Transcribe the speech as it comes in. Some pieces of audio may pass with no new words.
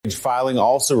page filing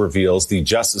also reveals the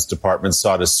Justice Department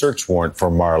sought a search warrant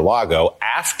for Mar-a-Lago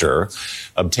after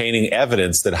obtaining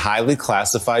evidence that highly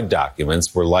classified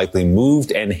documents were likely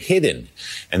moved and hidden,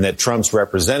 and that Trump's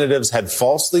representatives had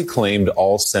falsely claimed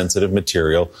all sensitive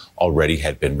material already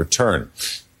had been returned.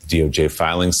 DOJ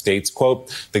filing states,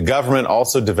 quote, the government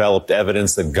also developed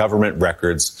evidence that government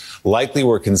records likely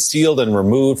were concealed and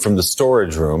removed from the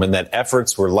storage room and that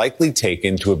efforts were likely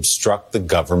taken to obstruct the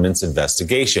government's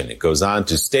investigation. It goes on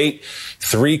to state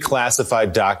 3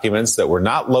 classified documents that were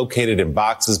not located in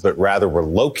boxes, but rather were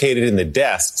located in the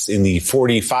desks in the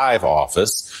 45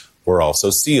 office were also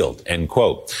sealed, end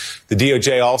quote. The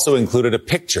DOJ also included a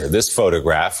picture, this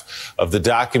photograph, of the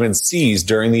documents seized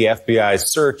during the FBI's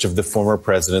search of the former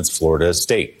president's Florida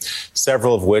estate,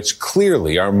 several of which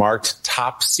clearly are marked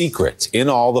top secret. In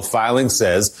all, the filing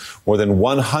says more than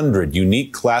 100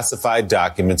 unique classified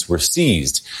documents were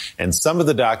seized, and some of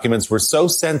the documents were so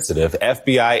sensitive,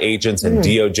 FBI agents and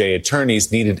DOJ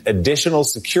attorneys needed additional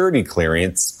security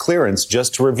clearance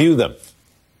just to review them.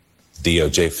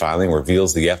 DOJ filing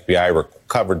reveals the FBI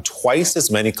recovered twice as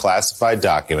many classified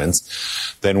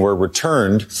documents than were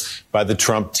returned by the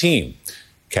Trump team,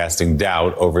 casting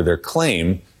doubt over their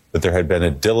claim that there had been a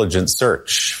diligent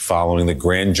search following the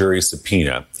grand jury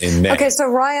subpoena in May. Okay, so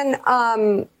Ryan,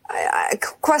 a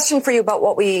question for you about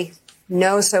what we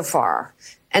know so far.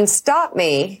 And stop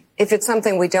me if it's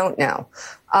something we don't know.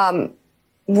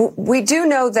 We do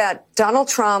know that Donald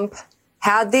Trump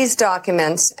had these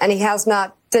documents, and he has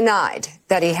not denied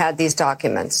that he had these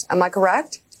documents. Am I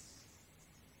correct?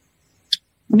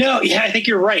 No, yeah, I think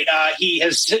you're right. He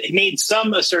has made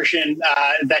some assertion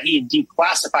that he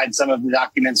declassified some of the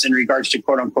documents in regards to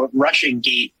quote unquote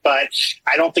Russiagate, but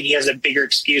I don't think he has a bigger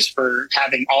excuse for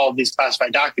having all of these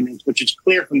classified documents, which is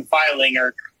clear from the filing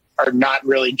are not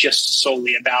really just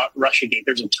solely about Russiagate.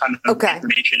 There's a ton of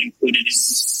information included in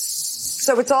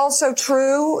So it's also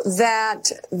true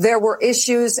that there were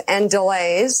issues and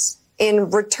delays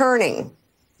in returning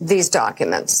these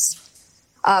documents.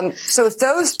 So if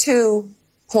those 2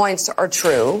 points are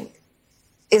true,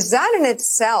 is that in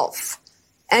itself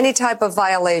any type of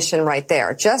violation right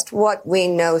there? Just what we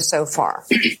know so far.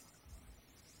 It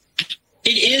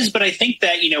is, but I think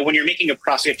that, when you're making a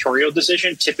prosecutorial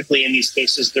decision, typically in these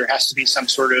cases, there has to be some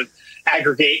sort of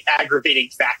aggravating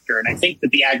factor. And I think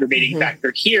that the aggravating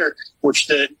factor here, which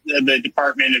the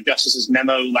Department of Justice's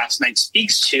memo last night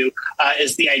speaks to,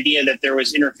 is the idea that there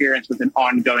was interference with an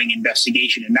ongoing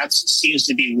investigation. And that seems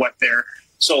to be what they're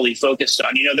solely focused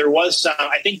on. There was some,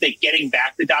 I think that getting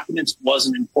back the documents was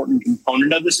an important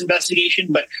component of this investigation,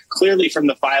 but clearly from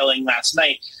the filing last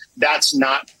night, that's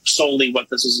not solely what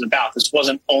this is about. This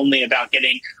wasn't only about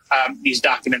getting these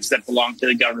documents that belong to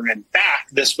the government back.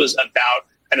 This was about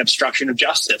an obstruction of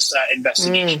justice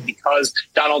investigation because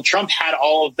Donald Trump had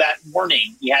all of that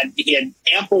warning. He had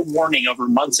ample warning over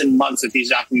months and months that these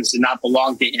documents did not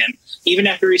belong to him. Even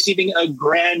after receiving a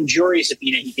grand jury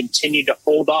subpoena, he continued to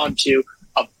hold on to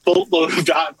a boatload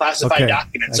of classified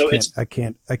documents. I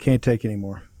can't take any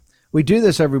more. We do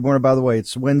this every morning. By the way,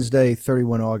 it's Wednesday,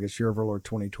 31 August, year of our Lord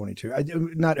 2022.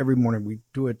 Not every morning. We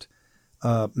do it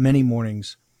many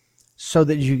mornings so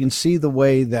that you can see the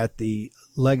way that the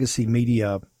legacy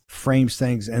media frames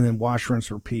things and then wash, rinse,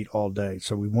 repeat all day.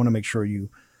 So we want to make sure you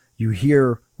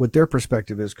hear what their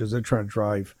perspective is because they're trying to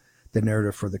drive the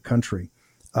narrative for the country.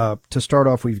 To start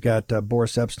off, we've got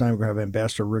Boris Epshteyn. We're going to have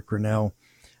Ambassador Rick Grenell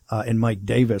and Mike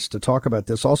Davis to talk about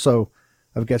this. Also,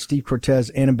 I've got Steve Cortes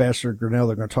and Ambassador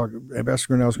Grenell.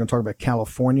 Ambassador Grenell is going to talk about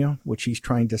California, which he's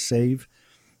trying to save.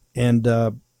 And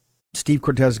Steve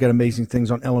Cortes has got amazing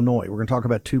things on Illinois. We're going to talk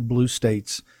about 2 blue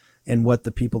states and what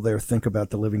the people there think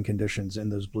about the living conditions in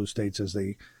those blue states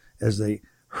as they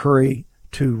hurry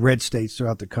to red states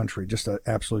throughout the country. Just an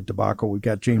absolute debacle. We've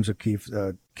got James O'Keefe,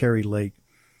 Carrie Lake.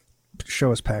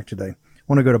 Show is packed today. I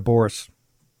want to go to Boris.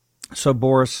 So,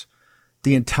 Boris,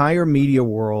 the entire media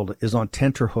world is on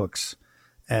tenterhooks,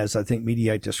 as I think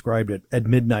Mediaite described it, at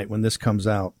midnight when this comes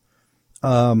out.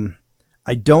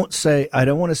 I don't want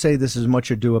to say this is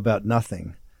much ado about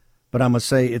nothing, but I'm going to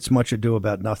say it's much ado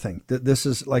about nothing. This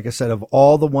is, like I said, of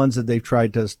all the ones that they've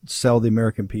tried to sell the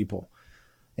American people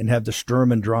and have the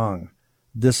Sturm und Drang,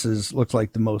 this looks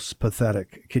like the most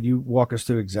pathetic. Could you walk us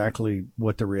through exactly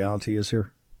what the reality is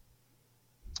here?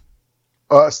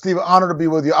 Steve, honored to be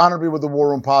with you. Honored to be with the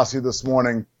War Room Posse this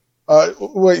morning.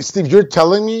 Wait, Steve, you're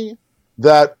telling me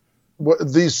that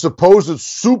these supposed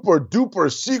super duper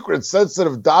secret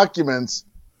sensitive documents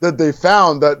that they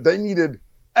found that they needed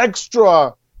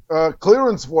extra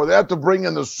clearance for, they had to bring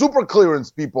in the super clearance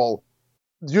people.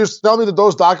 You're telling me that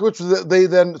those documents they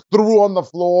then threw on the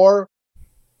floor,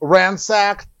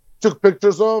 ransacked, took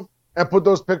pictures of and put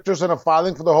those pictures in a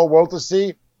filing for the whole world to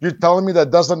see. You're telling me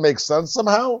that doesn't make sense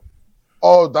somehow?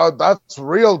 Oh, that's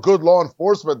real good law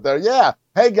enforcement there. Yeah.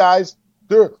 Hey, guys,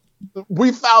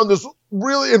 we found this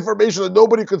really information that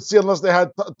nobody could see unless they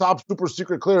had top super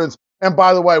secret clearance. And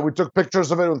by the way, we took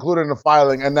pictures of it, included in the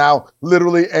filing. And now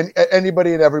literally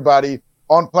anybody and everybody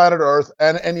on planet Earth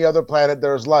and any other planet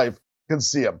there's life can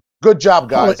see them. Good job,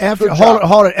 guys.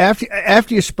 Hold it.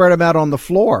 After you spread them out on the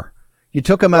floor, you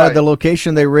took them out of the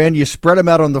location they were in. You spread them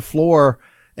out on the floor,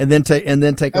 and then take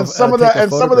some of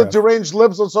the deranged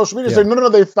libs on social media say no,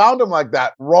 they found them like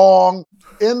that. Wrong.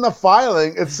 In the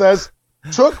filing, it says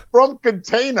took from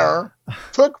container.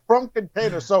 So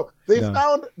they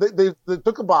found they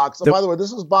took a box. And by the way,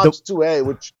 this is box 2A,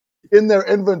 which in their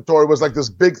inventory was like this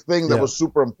big thing that was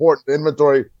super important. The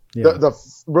inventory. Yeah. The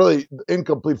really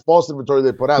incomplete false inventory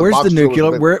they put out. Where's the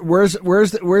nuclear? Where's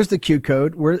the Q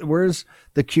code? Where's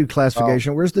the Q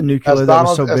classification? Where's the nuclear that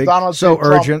was so big, so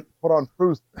urgent? Put on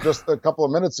Truth just a couple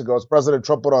of minutes ago. As President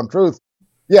Trump put on Truth.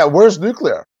 Yeah, where's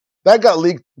nuclear? That got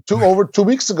leaked over 2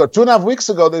 weeks ago. 2.5 weeks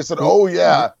ago, they said, "Oh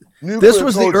yeah, nuclear." This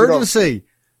was the urgency.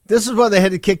 This is why they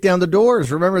had to kick down the doors.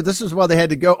 Remember, this is why they had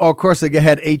to go. Oh, of course, they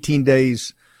had 18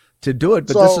 days to do it,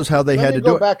 but this is how they had to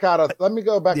do it. Let me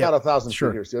go back out 1,000 feet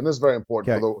here, and this is very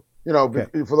important for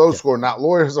the for those who are not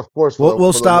lawyers, of course.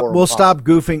 We'll stop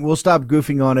goofing. We'll stop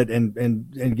goofing on it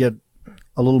and get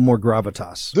a little more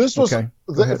gravitas. This was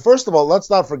first of all, let's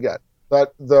not forget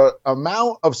that the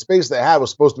amount of space they had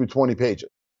was supposed to be 20 pages.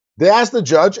 They asked the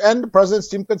judge, and the president's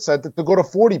team consented to go to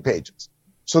 40 pages.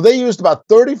 So they used about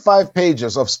 35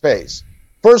 pages of space.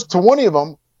 First 20 of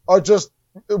them are just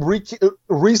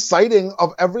reciting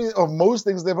of most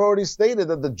things they've already stated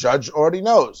that the judge already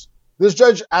knows. This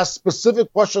judge asked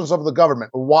specific questions of the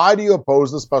government. Why do you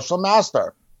oppose the special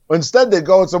master? Instead, they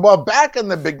go and say, well, back in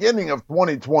the beginning of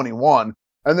 2021,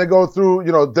 and they go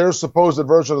through, their supposed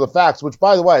version of the facts, which,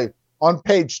 by the way, on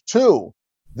page 2,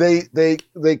 they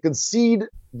concede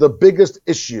the biggest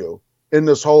issue in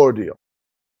this whole ordeal,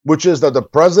 which is that the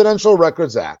Presidential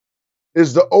Records Act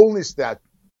is the only statute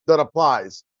that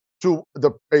applies to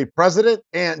a president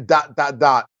and ...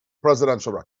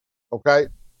 presidential record. Okay?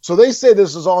 So they say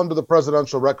this is all under the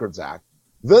Presidential Records Act.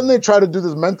 Then they try to do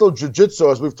this mental jujitsu,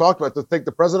 as we've talked about, to take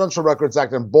the Presidential Records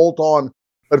Act and bolt on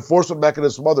enforcement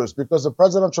mechanisms of others, because the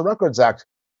Presidential Records Act,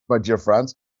 my dear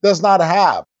friends, does not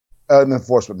have an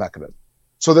enforcement mechanism.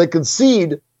 So they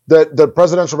concede that the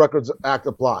Presidential Records Act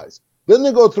applies. Then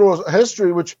they go through a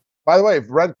history, which, by the way, if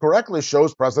read correctly,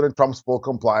 shows President Trump's full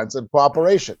compliance and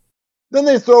cooperation. Then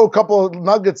they throw a couple of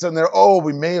nuggets in there. Oh,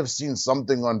 we may have seen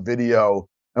something on video,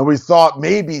 and we thought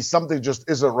maybe something just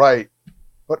isn't right.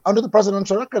 But under the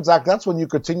Presidential Records Act, that's when you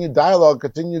continue dialogue,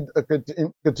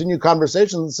 continue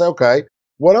conversations, and say, okay,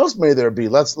 what else may there be?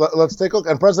 Let's take a look.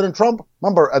 And President Trump,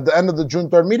 remember, at the end of the June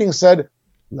 3rd meeting, said,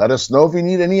 let us know if you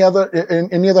need any other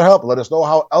help. Let us know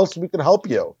how else we can help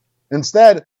you.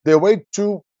 Instead, they wait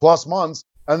 2+ months,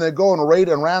 and they go and raid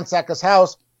and ransack his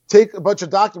house, take a bunch of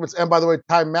documents, and by the way,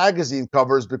 Time Magazine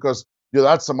covers, because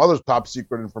that's some other top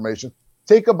secret information.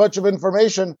 Take a bunch of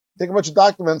information, take a bunch of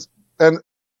documents, and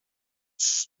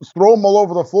throw them all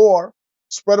over the floor,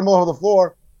 spread them all over the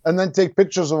floor, and then take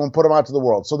pictures of them and put them out to the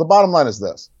world. So the bottom line is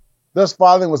this. This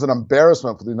filing was an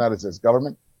embarrassment for the United States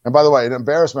government. And by the way, an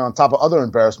embarrassment on top of other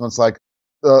embarrassments like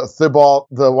Thibault,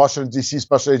 the Washington, D.C.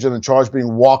 special agent in charge,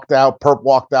 being walked out of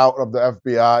the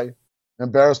FBI.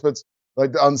 Embarrassments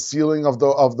like the unsealing of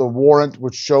the warrant,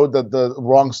 which showed that the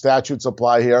wrong statutes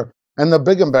apply here. And the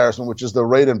big embarrassment, which is the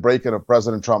raid and break-in of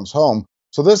President Trump's home.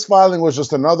 So this filing was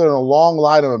just another in a long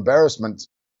line of embarrassments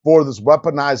for this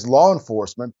weaponized law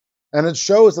enforcement. And it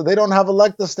shows that they don't have a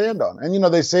leg to stand on. And,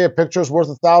 they say a picture is worth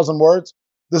 1,000 words.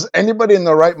 Does anybody in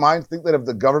their right mind think that if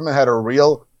the government had a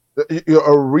real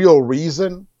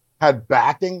reason, had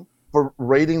backing for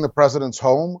raiding the president's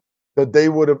home, that they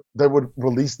would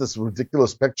release this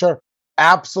ridiculous picture?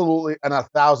 Absolutely, and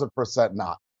 1,000%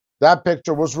 not. That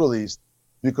picture was released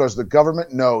because the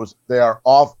government knows they are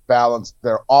off balance,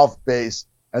 they're off base,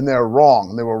 and they're wrong.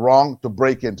 And they were wrong to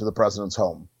break into the president's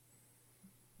home.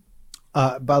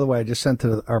 By the way, I just sent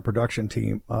to our production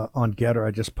team on Getter,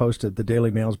 I just posted the Daily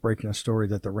Mail's breaking a story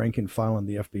that the rank and file in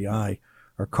the FBI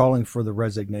are calling for the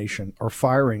resignation or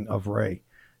firing of Wray,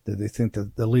 that they think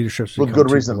that the leadership's become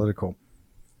too political.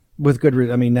 With good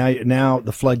reason. I mean, now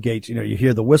the floodgates, you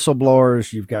hear the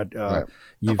whistleblowers, you've got... Right.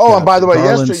 And by the way,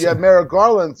 yesterday you had Merrick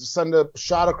Garland send a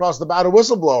shot across the bow to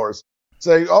whistleblowers,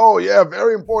 saying, oh, yeah,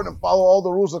 very important to follow all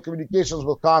the rules of communications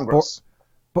with Congress.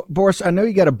 Boris, I know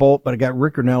you got a bolt, but I got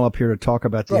Rick Grinnell up here to talk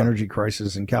about the energy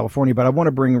crisis in California. But I want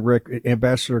to bring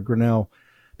Ambassador Grinnell,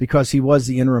 because he was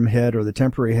the interim head or the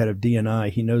temporary head of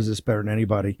DNI. He knows this better than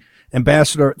anybody.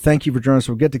 Ambassador, thank you for joining us.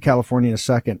 We'll get to California in a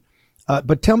second.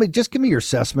 But tell me, just give me your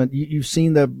assessment. You've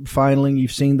seen the filing.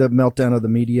 You've seen the meltdown of the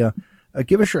media.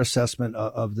 Give us your assessment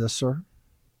of this, sir.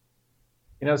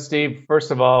 You know, Steve,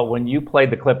 first of all, when you played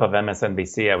the clip of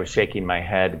MSNBC, I was shaking my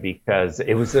head because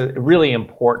it was a really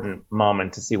important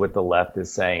moment to see what the left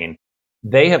is saying.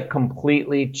 They have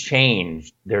completely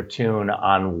changed their tune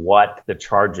on what the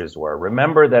charges were.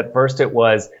 Remember that first it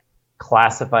was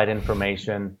classified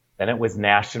information, then it was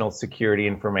national security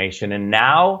information, and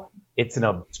now it's an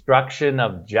obstruction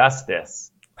of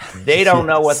justice. They don't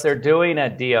know what they're doing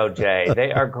at DOJ.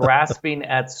 They are grasping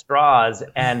at straws.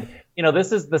 And, you know,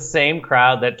 this is the same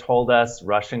crowd that told us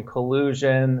Russian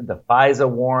collusion, the FISA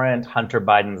warrant, Hunter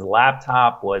Biden's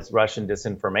laptop was Russian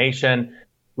disinformation.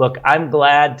 Look, I'm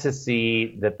glad to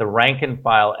see that the rank and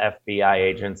file FBI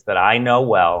agents that I know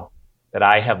well, that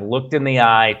I have looked in the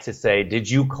eye to say, did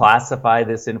you classify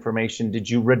this information? Did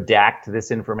you redact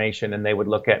this information? And they would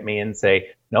look at me and say,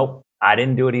 nope, I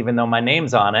didn't do it even though my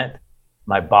name's on it.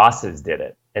 My bosses did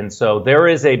it. And so there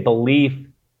is a belief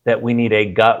that we need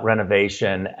a gut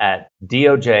renovation at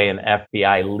DOJ and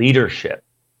FBI leadership.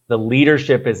 The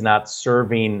leadership is not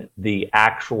serving the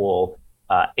actual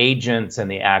agents and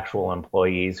the actual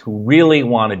employees who really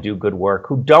want to do good work,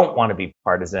 who don't want to be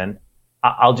partisan.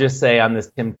 I'll just say on this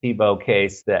Tim Tebow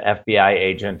case, the FBI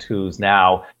agent who's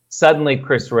now suddenly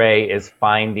Chris Wray is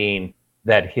finding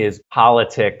that his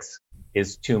politics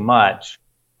is too much.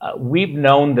 We've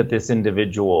known that this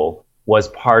individual was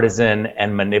partisan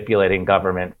and manipulating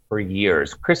government for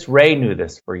years. Chris Wray knew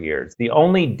this for years. The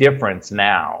only difference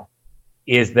now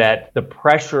is that the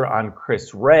pressure on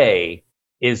Chris Wray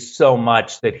is so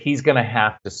much that he's going to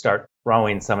have to start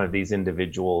throwing some of these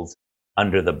individuals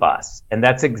under the bus. And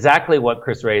that's exactly what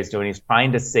Chris Wray is doing. He's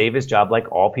trying to save his job,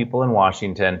 like all people in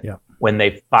Washington, when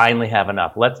they finally have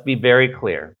enough. Let's be very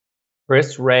clear.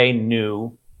 Chris Wray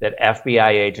knew that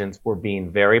FBI agents were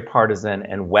being very partisan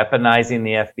and weaponizing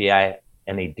the FBI,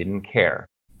 and he didn't care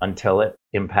until it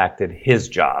impacted his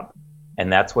job.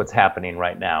 And that's what's happening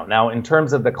right now. Now, in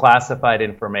terms of the classified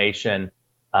information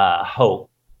hope,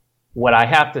 what I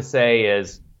have to say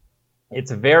is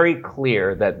it's very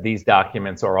clear that these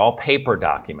documents are all paper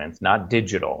documents, not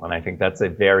digital. And I think that's a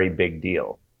very big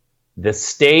deal. The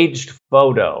staged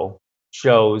photo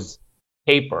shows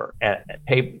paper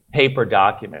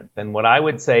documents. And what I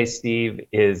would say, Steve,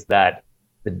 is that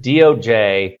the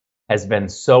DOJ has been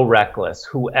so reckless.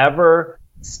 Whoever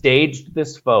staged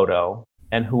this photo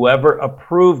and whoever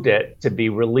approved it to be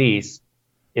released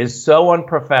is so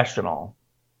unprofessional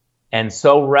and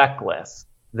so reckless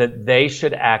that they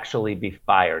should actually be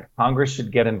fired. Congress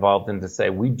should get involved and to say,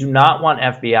 we do not want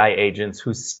FBI agents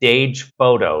who stage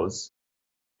photos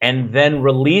and then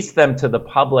release them to the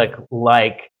public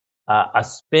like a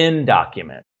spin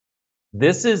document.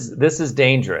 This is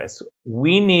dangerous.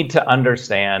 We need to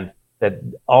understand that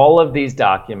all of these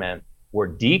documents were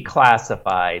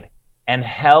declassified and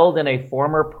held in a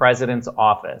former president's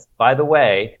office. By the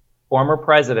way, former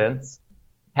presidents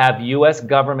have U.S.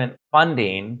 government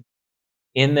funding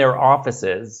in their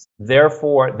offices.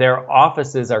 Therefore, their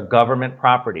offices are government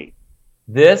property.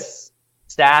 This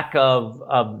stack of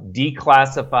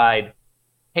declassified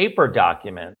paper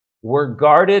documents were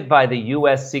guarded by the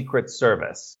U.S. Secret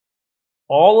Service.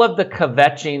 All of the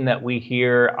kvetching that we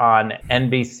hear on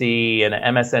NBC and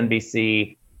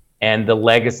MSNBC and the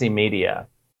legacy media,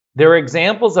 there are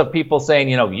examples of people saying,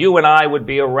 you know, you and I would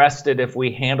be arrested if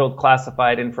we handled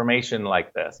classified information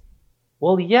like this.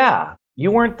 Well, yeah, you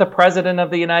weren't the president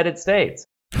of the United States.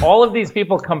 All of these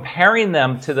people comparing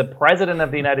them to the president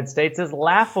of the United States is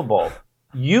laughable.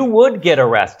 You would get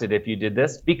arrested if you did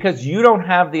this because you don't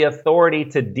have the authority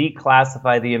to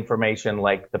declassify the information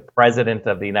like the president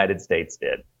of the United States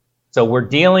did. So we're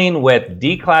dealing with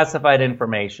declassified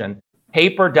information,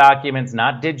 paper documents,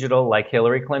 not digital like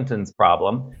Hillary Clinton's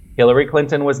problem. Hillary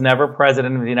Clinton was never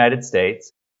president of the United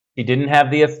States. She didn't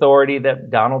have the authority that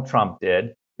Donald Trump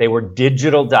did. They were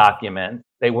digital documents.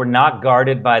 They were not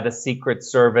guarded by the Secret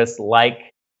Service like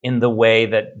in the way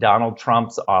that Donald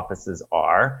Trump's offices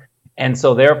are. And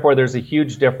so therefore, there's a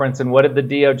huge difference. And what did the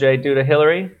DOJ do to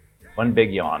Hillary? One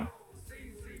big yawn.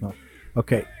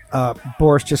 Okay.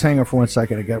 Boris, just hang on for 1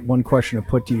 second. I got one question to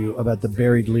put to you about the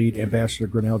buried lead Ambassador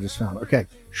Grinnell just found. Okay.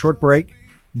 Short break.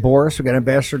 Boris, we got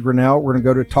Ambassador Grinnell. We're going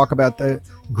to go to talk about the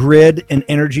grid and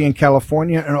energy in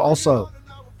California and also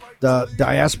the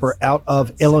diaspora out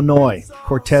of Illinois.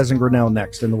 Cortez and Grinnell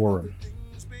next in the War Room.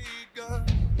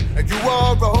 And you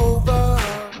are over.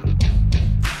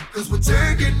 'Cause we're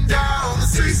taking down the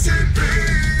CCP.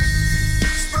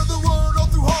 Spread the word all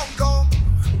through Hong Kong.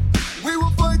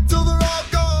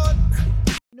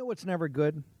 what's never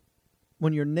good?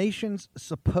 When your nation's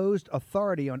supposed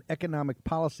authority on economic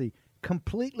policy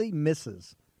completely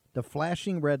misses the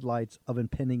flashing red lights of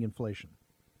impending inflation.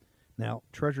 Now,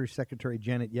 Treasury Secretary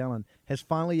Janet Yellen has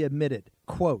finally admitted,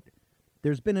 quote,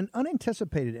 there's been an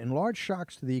unanticipated and large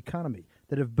shocks to the economy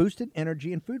that have boosted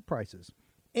energy and food prices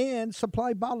and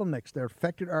supply bottlenecks that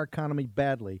affected our economy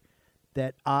badly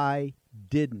that I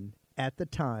didn't, at the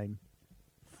time,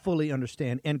 fully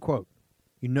understand, end quote.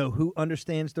 You know who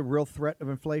understands the real threat of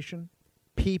inflation?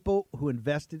 People who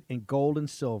invested in gold and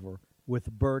silver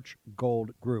with Birch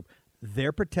Gold Group.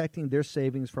 They're protecting their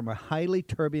savings from a highly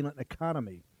turbulent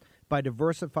economy by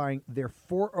diversifying their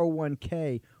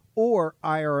 401k or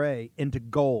IRA into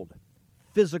gold,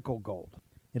 physical gold.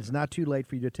 It's not too late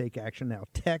for you to take action now.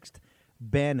 Text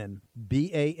Bannon,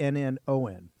 Bannon,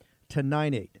 to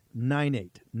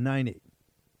 989898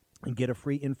 and get a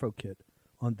free info kit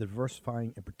on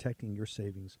diversifying and protecting your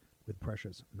savings with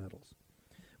precious metals.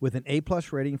 With an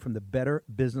A-plus rating from the Better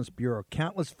Business Bureau,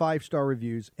 countless 5-star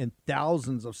reviews, and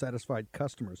thousands of satisfied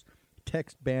customers,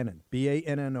 text Bannon,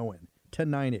 Bannon, to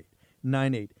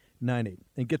 989898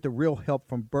 and get the real help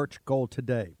from Birch Gold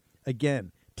today.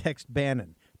 Again, text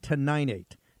Bannon to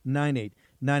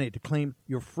 989898 to claim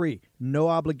your free,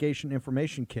 no-obligation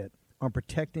information kit on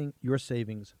protecting your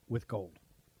savings with gold.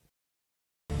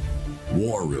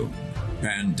 War Room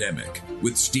Pandemic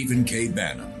with Stephen K.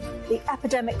 Bannon. The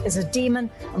epidemic is a demon,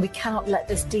 and we cannot let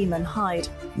this demon hide.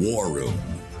 War Room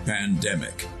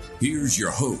Pandemic. Here's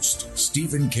your host,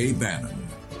 Stephen K. Bannon.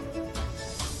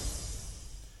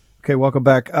 Okay, welcome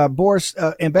back. Boris,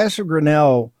 Ambassador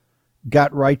Grinnell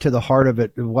got right to the heart of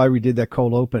it, why we did that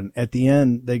cold open. At the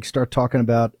end, they start talking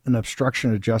about an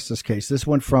obstruction of justice case. This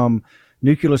went from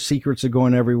nuclear secrets are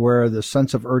going everywhere, the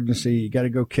sense of urgency, you got to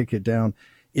go kick it down.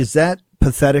 Is that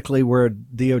pathetically where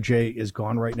DOJ is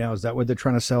gone right now? Is that what they're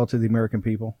trying to sell to the American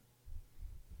people?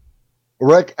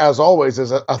 Rick, as always,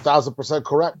 is 1,000%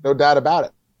 correct. No doubt about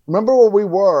it. Remember where we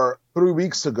were 3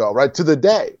 weeks ago, right? To the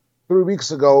day, 3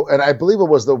 weeks ago, and I believe it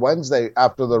was the Wednesday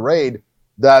after the raid,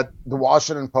 that the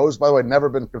Washington Post, by the way, never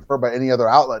been confirmed by any other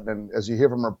outlet. And as you hear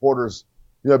from reporters,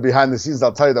 behind the scenes,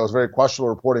 I'll tell you that was very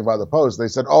questionable reporting by the Post. They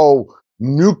said, oh,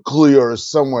 nuclear is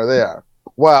somewhere there.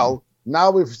 Well,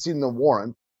 now we've seen the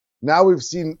warrant. Now we've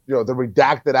seen, the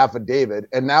redacted affidavit,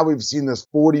 and now we've seen this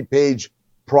 40-page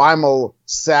primal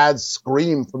sad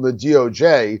scream from the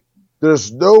DOJ.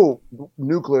 There's no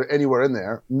nuclear anywhere in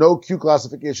there, no Q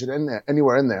classification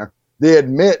anywhere in there. They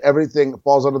admit everything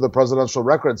falls under the Presidential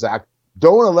Records Act,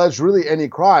 don't allege really any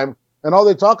crime, and all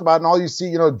they talk about, and all you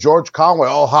see, George Conway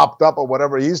all hopped up or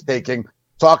whatever he's taking,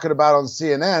 talking about on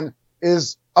CNN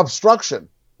is obstruction,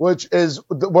 which is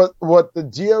what the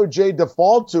DOJ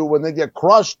default to when they get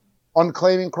crushed on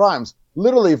claiming crimes.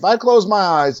 Literally, if I close my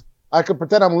eyes, I could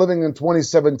pretend I'm living in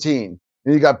 2017.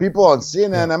 And you got people on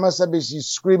CNN, MSNBC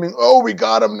screaming, "Oh, we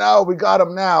got him now! We got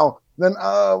him now!" Then,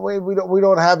 wait, we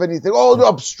don't have anything. Oh, the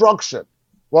obstruction.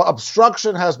 Well,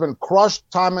 obstruction has been crushed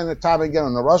time and time again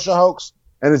in the Russia hoax,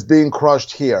 and it's being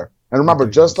crushed here. And remember,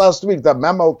 just last week, that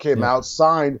memo came out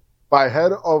signed by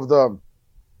head of the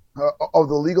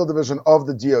legal division of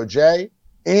the DOJ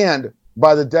and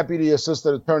by the Deputy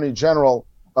Assistant Attorney General.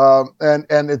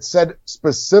 And it said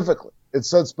specifically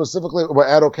by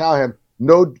Ed O'Callaghan,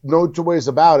 no two ways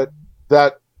about it,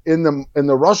 that in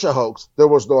the Russia hoax, there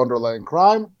was no underlying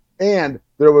crime and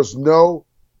there was no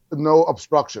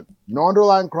obstruction. No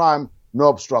underlying crime, no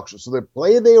obstruction. So the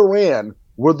play they ran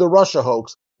with the Russia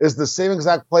hoax is the same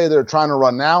exact play they're trying to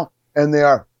run now, and they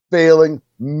are failing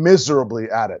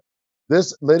miserably at it.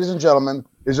 This, ladies and gentlemen,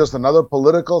 is just another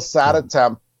political sad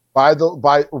attempt by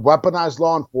weaponized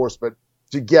law enforcement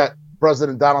to get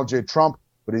President Donald J. Trump,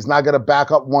 but he's not going to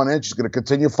back up 1 inch. He's going to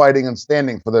continue fighting and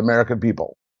standing for the American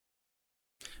people.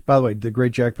 By the way, the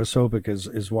great Jack Posobiec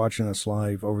is watching us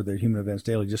live over the Human Events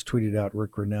Daily, just tweeted out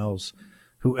Rick Grinnell's,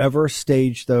 whoever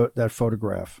staged that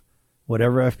photograph,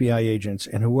 whatever FBI agents,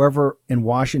 and whoever in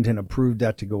Washington approved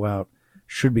that to go out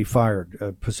should be fired.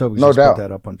 Posobiec just put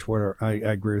that up on Twitter. I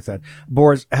agree with that.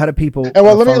 Boris, how do people... And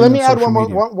well, let me add one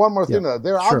more thing. Yeah.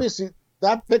 There obviously,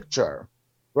 that picture,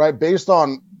 right, based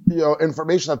on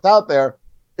information that's out there,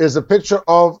 is a picture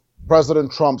of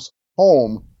President Trump's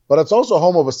home, but it's also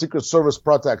home of a Secret Service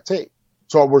protectee.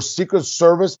 So were Secret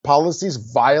Service policies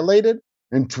violated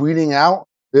in tweeting out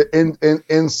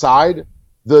inside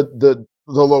the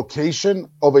location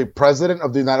of a president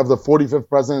of the 45th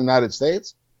president of the United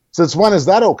States? Since when is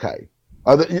that okay?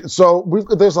 So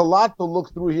there's a lot to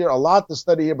look through here, a lot to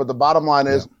study here, but the bottom line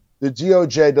is the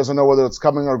DOJ doesn't know whether it's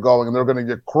coming or going, and they're going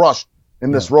to get crushed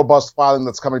in this robust filing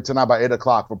that's coming tonight by 8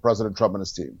 o'clock for President Trump and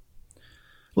his team.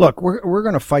 Look, we're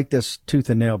going to fight this tooth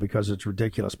and nail because it's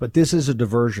ridiculous, but this is a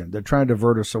diversion. They're trying to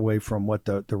divert us away from what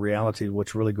the reality of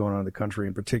what's really going on in the country,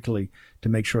 and particularly to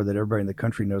make sure that everybody in the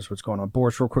country knows what's going on.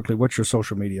 Boris, real quickly, what's your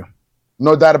social media?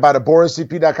 No doubt about it.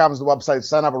 BorisCP.com is the website.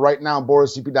 Sign up right now on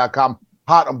BorisCP.com.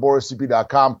 Hot on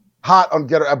BorisCP.com. Hot on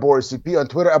Getter at BorisCP. On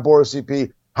Twitter at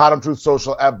BorisCP. Hot on Truth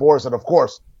Social at Boris. And of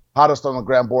course, hottest on the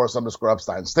gram,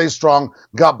 Boris_Epstein. Stay strong.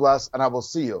 God bless. And I will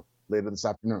see you later this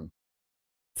afternoon.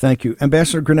 Thank you.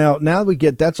 Ambassador Grenell, now that we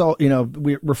get, that's all,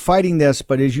 we're fighting this,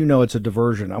 but as you know, it's a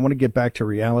diversion. I want to get back to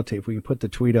reality. If we can put the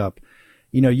tweet up,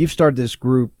 you've started this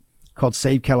group called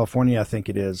Save California, I think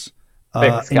it is.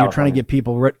 And you're trying to get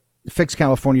people, Fix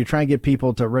California, you're trying to get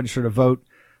people to register to vote.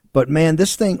 But man,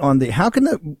 this thing how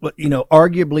can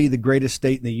arguably the greatest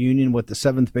state in the union with the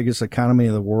 7th biggest economy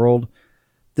in the world,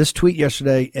 this tweet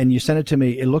yesterday, and you sent it to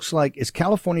me, it looks like, is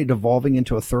California devolving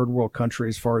into a third world country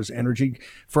as far as energy?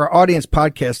 For our audience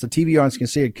podcast, the TV audience can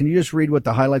see it. Can you just read what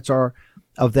the highlights are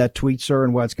of that tweet, sir,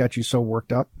 and why it's got you so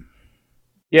worked up?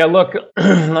 Yeah, look,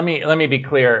 let me be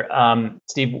clear,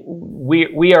 Steve.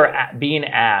 We are being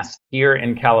asked here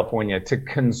in California to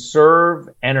conserve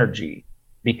energy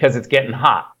because it's getting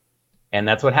hot, and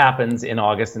that's what happens in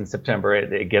August and September.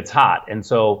 It gets hot, and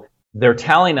so they're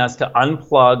telling us to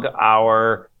unplug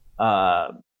our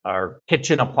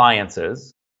kitchen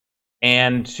appliances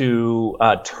and to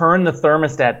turn the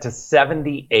thermostat to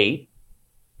 78.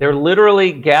 They're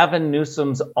literally, Gavin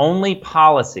Newsom's only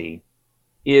policy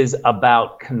is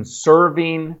about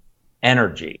conserving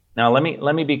energy. Now, let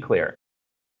me be clear.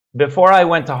 Before I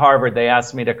went to Harvard, they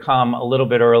asked me to come a little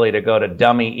bit early to go to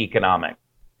dummy economics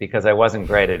because I wasn't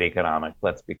great at economics,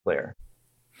 let's be clear.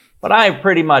 But I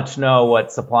pretty much know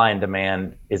what supply and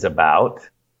demand is about.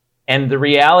 And the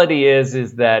reality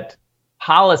is that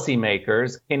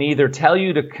policymakers can either tell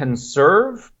you to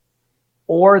conserve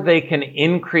or they can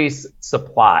increase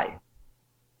supply.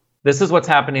 This is what's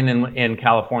happening in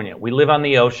California. We live on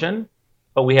the ocean,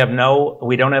 but we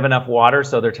don't have enough water,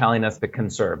 so they're telling us to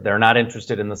conserve. They're not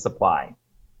interested in the supply.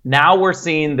 Now we're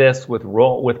seeing this with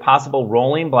possible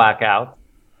rolling blackouts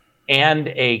and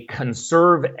a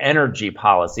conserve energy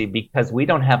policy because we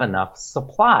don't have enough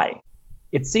supply.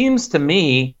 It seems to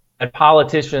me that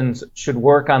politicians should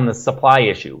work on the supply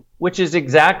issue, which is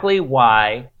exactly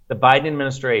why the Biden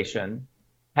administration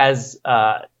has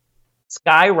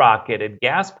skyrocketed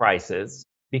gas prices,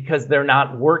 because they're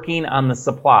not working on the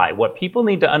supply. What people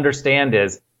need to understand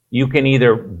is you can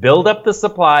either build up the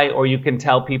supply or you can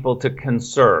tell people to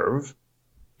conserve.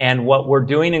 And what we're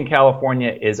doing in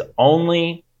California is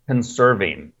only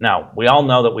conserving. Now, we all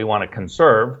know that we want to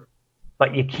conserve,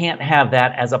 but you can't have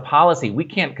that as a policy. We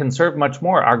can't conserve much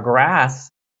more. Our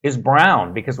grass is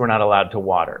brown because we're not allowed to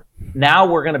water. Now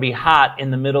we're going to be hot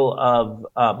in the middle of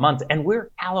months. And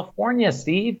we're California,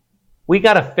 Steve. We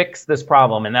got to fix this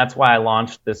problem. And that's why I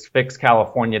launched this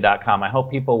fixcalifornia.com. I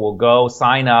hope people will go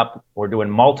sign up. We're doing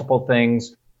multiple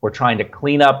things. We're trying to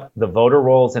clean up the voter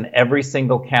rolls in every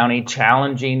single county,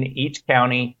 challenging each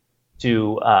county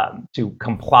to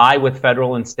comply with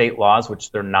federal and state laws, which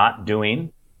they're not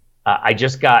doing. I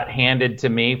just got handed to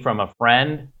me from a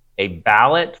friend a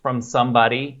ballot from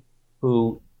somebody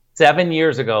who 7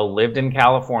 years ago lived in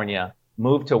California,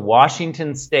 moved to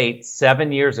Washington State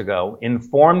 7 years ago,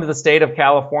 informed the state of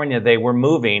California they were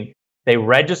moving. They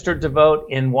registered to vote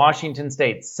in Washington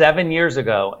State 7 years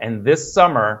ago, and this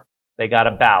summer they got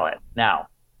a ballot. Now,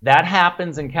 that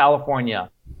happens in California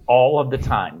all of the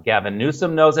time. Gavin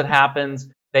Newsom knows it happens.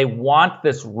 They want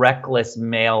this reckless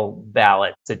mail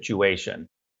ballot situation.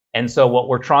 And so what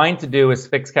we're trying to do is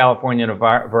fix California in a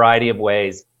variety of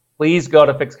ways. Please go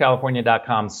to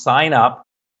fixcalifornia.com, sign up.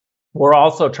 We're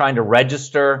also trying to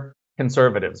register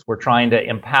conservatives. We're trying to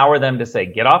empower them to say,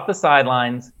 get off the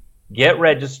sidelines, get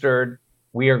registered.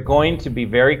 We are going to be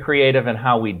very creative in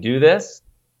how we do this.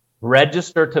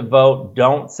 Register to vote.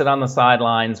 Don't sit on the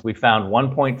sidelines. We found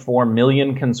 1.4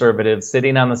 million conservatives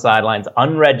sitting on the sidelines,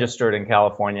 unregistered in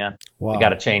California. Wow. We got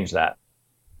to change that.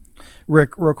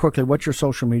 Rick, real quickly, what's your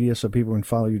social media so people can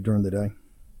follow you during the day?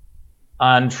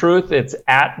 On Truth, it's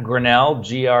at Grenell,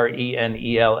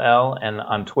 Grenell, and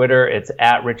on Twitter, it's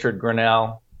at Richard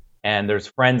Grenell, and there's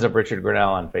Friends of Richard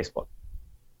Grenell on Facebook.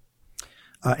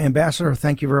 Ambassador,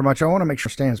 thank you very much. I want to make sure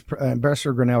stands.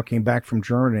 Ambassador Grenell came back from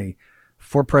Germany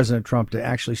for President Trump to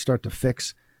actually start to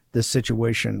fix this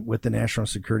situation with the national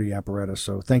security apparatus.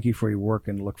 So thank you for your work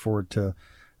and look forward to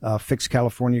Fix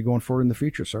California going forward in the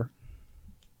future, sir.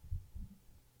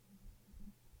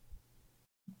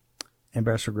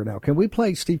 Ambassador Grenell. Can we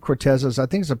play Steve Cortez's? I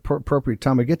think it's an appropriate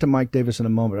time. We'll get to Mike Davis in a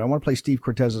moment. I want to play Steve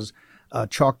Cortez's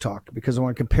Chalk Talk because I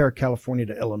want to compare California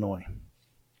to Illinois.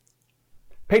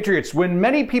 Patriots, when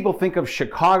many people think of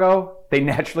Chicago, they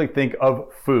naturally think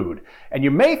of food. And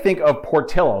you may think of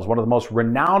Portillo's, one of the most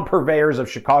renowned purveyors of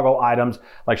Chicago items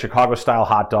like Chicago-style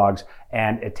hot dogs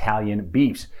and Italian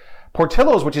beefs.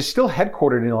 Portillo's, which is still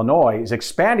headquartered in Illinois, is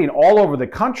expanding all over the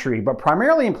country, but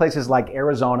primarily in places like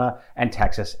Arizona and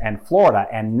Texas and Florida,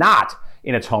 and not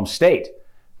in its home state.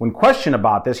 When questioned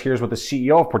about this, here's what the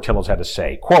CEO of Portillo's had to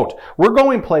say. Quote, "We're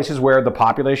going places where the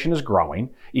population is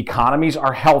growing, economies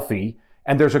are healthy,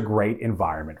 and there's a great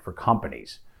environment for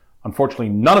companies." Unfortunately,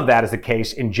 none of that is the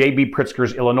case in J.B.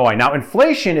 Pritzker's Illinois. Now,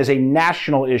 inflation is a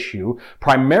national issue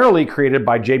primarily created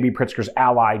by J.B. Pritzker's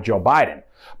ally, Joe Biden.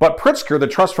 But Pritzker, the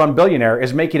trust fund billionaire,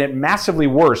 is making it massively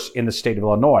worse in the state of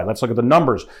Illinois. Let's look at the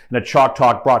numbers in a Chalk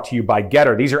Talk brought to you by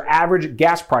Getter. These are average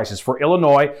gas prices for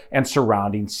Illinois and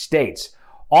surrounding states.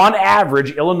 On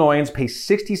average, Illinoisans pay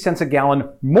 60 cents a gallon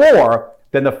more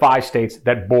than the 5 states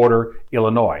that border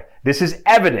Illinois. This is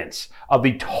evidence of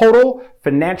the total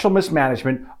financial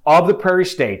mismanagement of the Prairie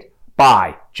State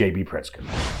by J.B. Pritzker.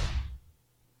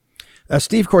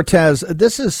 Steve Cortez,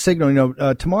 this is signaling,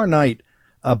 tomorrow night,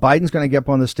 Biden's going to get up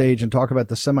on the stage and talk about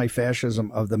the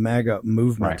semi-fascism of the MAGA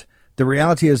movement. Right. The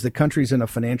reality is the country's in a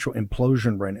financial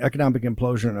implosion, right? An economic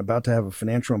implosion, and about to have a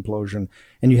financial implosion.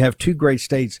 And you have 2 great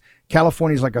states.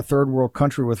 California's like a third world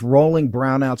country with rolling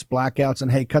brownouts, blackouts,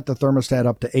 and hey, cut the thermostat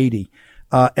up to 80.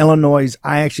 Illinois,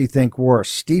 I actually think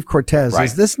worse. Steve Cortez, right.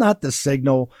 Is this not the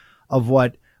signal of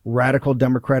what radical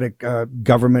Democratic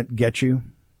government gets you?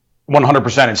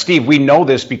 100%. And Steve, we know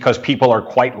this because people are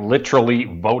quite literally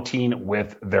voting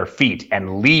with their feet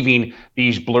and leaving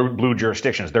these blue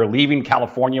jurisdictions. They're leaving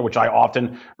California, which I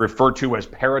often refer to as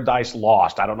paradise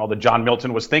lost. I don't know that John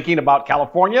Milton was thinking about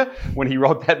California when he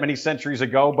wrote that many centuries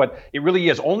ago, but it really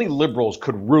is. Only liberals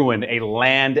could ruin a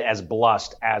land as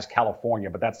blessed as California.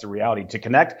 But that's the reality. To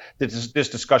connect this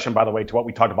discussion, by the way, to what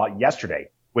we talked about yesterday,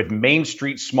 with Main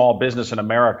Street small business in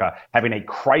America having a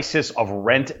crisis of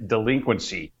rent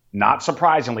delinquency. Not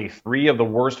surprisingly, 3 of the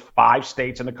worst 5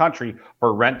 states in the country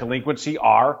for rent delinquency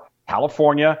are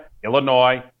California,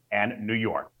 Illinois, and New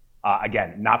York.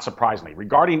 Again, not surprisingly.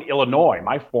 Regarding Illinois,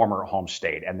 my former home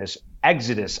state, and this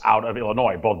exodus out of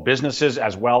Illinois, both businesses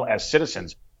as well as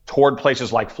citizens toward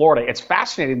places like Florida, it's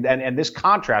fascinating. And this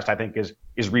contrast, I think,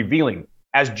 is revealing.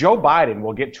 As Joe Biden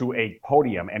will get to a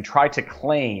podium and try to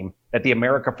claim that the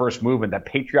America First movement, that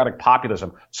patriotic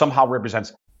populism somehow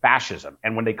represents fascism.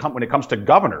 And when it comes to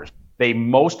governors, they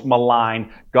most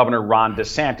malign Governor Ron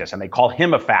DeSantis, and they call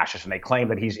him a fascist, and they claim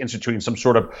that he's instituting some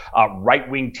sort of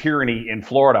right-wing tyranny in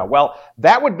Florida. Well,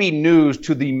 that would be news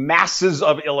to the masses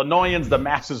of Illinoisans, the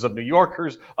masses of New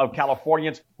Yorkers, of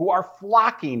Californians who are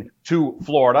flocking to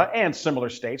Florida and similar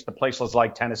states, to places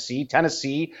like Tennessee.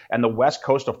 Tennessee and the west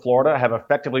coast of Florida have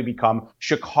effectively become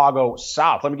Chicago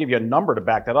South. Let me give you a number to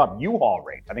back that up. U-Haul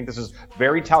rates. I think this is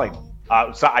very telling.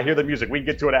 So I hear the music. We can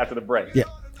get to it after the break. Yeah.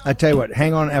 I tell you what,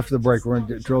 hang on after the break. We're going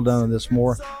to drill down on this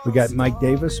more. We got Mike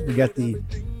Davis. We got the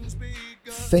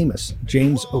famous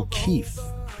James O'Keefe,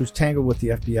 who's tangled with the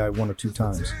FBI 1 or 2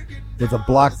 times, with a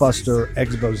blockbuster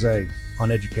expose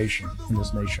on education in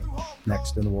this nation.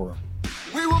 Next in the War Room.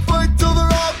 We will fight till they're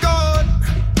all gone.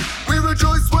 We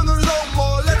rejoice when there's no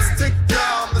more. Let's take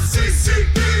down the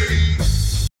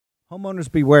CCP.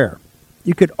 Homeowners beware.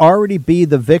 You could already be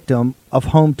the victim of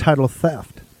home title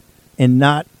theft and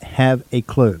not have a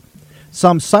clue.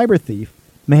 Some cyber thief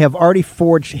may have already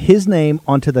forged his name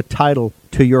onto the title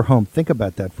to your home. Think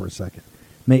about that for a second.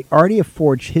 May already have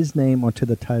forged his name onto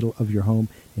the title of your home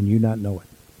and you not know it.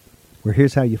 Well,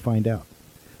 here's how you find out.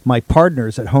 My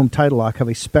partners at Home Title Lock have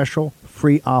a special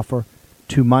free offer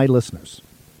to my listeners.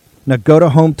 Now go to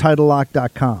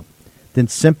HomeTitleLock.com. Then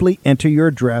simply enter your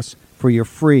address for your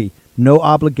free, no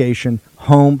obligation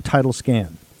home title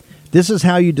scan. This is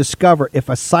how you discover if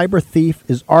a cyber thief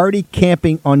is already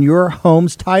camping on your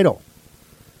home's title.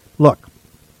 Look,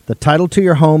 the title to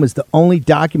your home is the only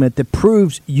document that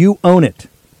proves you own it.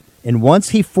 And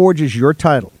once he forges your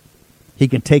title, he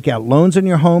can take out loans on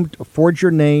your home to forge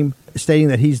your name, stating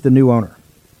that he's the new owner.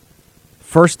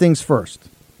 First things first,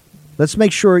 let's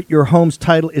make sure your home's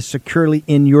title is securely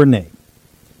in your name.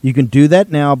 You can do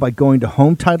that now by going to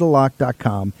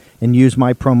HomeTitleLock.com and use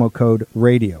my promo code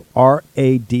RADIO,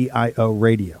 R-A-D-I-O,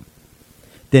 RADIO.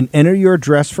 Then enter your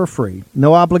address for free,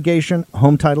 no obligation,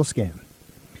 home title scan.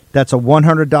 That's a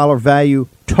 $100 value,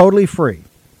 totally free.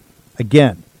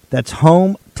 Again, that's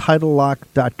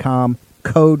HomeTitleLock.com,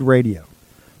 code RADIO.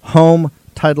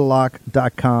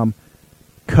 HomeTitleLock.com,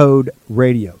 code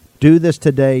RADIO. Do this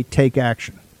today. Take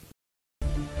action.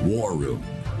 War Room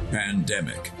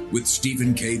Pandemic with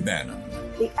Stephen K. Bannon.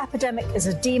 The epidemic is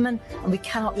a demon, and we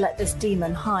cannot let this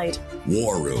demon hide.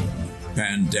 War Room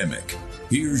Pandemic.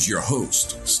 Here's your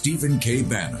host, Stephen K.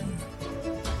 Bannon.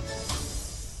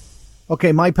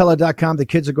 Okay, MyPillow.com. The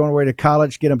kids are going away to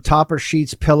college. Get them topper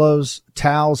sheets, pillows,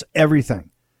 towels, everything.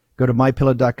 Go to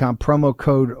MyPillow.com. Promo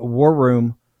code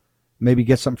WARROOM. Maybe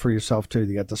get something for yourself, too.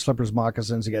 You got the slippers,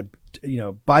 moccasins. You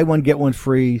got, buy one, get one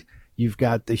free. You've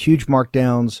got the huge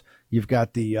markdowns. You've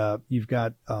got the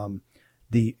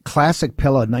classic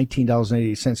pillow,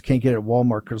 $19.88. Can't get it at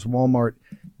Walmart because Walmart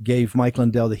gave Mike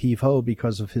Lindell the heave-ho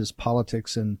because of his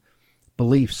politics and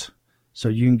beliefs. So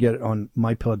you can get it on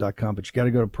MyPillow.com, but you got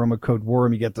to go to promo code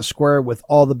WARROOM. You get the square with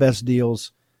all the best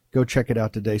deals. Go check it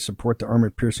out today. Support the Armor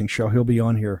Piercing Show. He'll be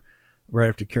on here right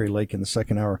after Kerry Lake in the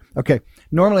second hour. Okay,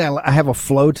 normally I have a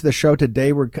flow to the show.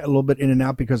 Today we're a little bit in and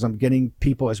out because I'm getting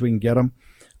people as we can get them.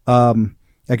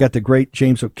 I got the great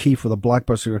James O'Keefe with a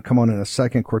blockbuster going to come on in a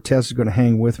second. Cortez is going to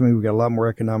hang with me. We got a lot more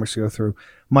economics to go through.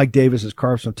 Mike Davis has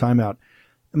carved some time out.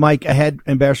 Mike, I had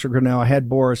Ambassador Grinnell, I had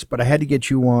Boris, but I had to get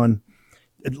you on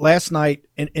last night.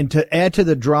 And to add to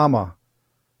the drama,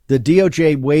 the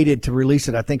DOJ waited to release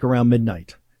it, I think, around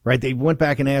midnight, right? They went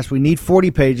back and asked, we need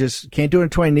 40 pages. Can't do it in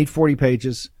 20, need 40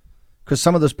 pages. Because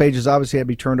some of those pages obviously had to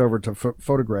be turned over to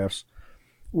photographs.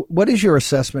 What is your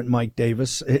assessment, Mike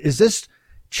Davis? Is this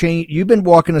change? You've been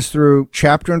walking us through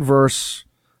chapter and verse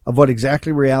of what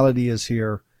exactly reality is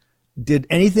here. Did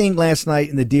anything last night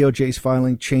in the DOJ's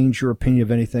filing change your opinion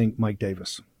of anything, Mike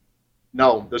Davis?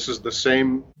 No, this is the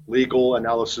same legal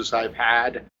analysis I've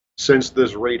had since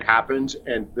this raid happened,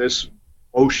 and this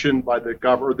motion by the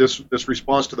government, this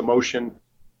response to the motion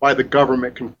by the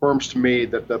government confirms to me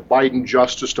that the Biden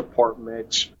Justice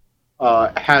Department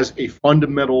has a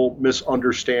fundamental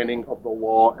misunderstanding of the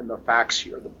law and the facts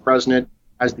here. The president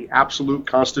has the absolute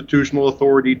constitutional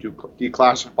authority to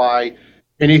declassify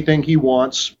anything he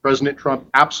wants. President Trump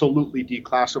absolutely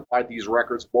declassified these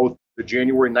records, both the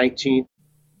January 19th,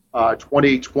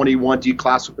 2021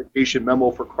 declassification memo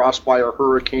for Crossfire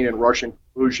Hurricane and Russian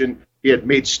collusion. He had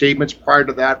made statements prior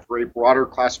to that for a broader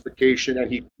classification,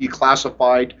 and he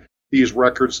declassified these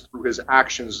records through his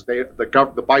actions.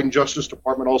 The Biden Justice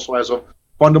Department also has a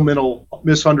fundamental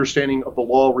misunderstanding of the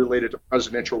law related to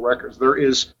presidential records. There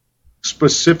is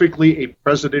specifically a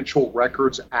Presidential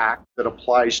Records Act that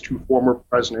applies to former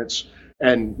presidents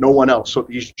and no one else. So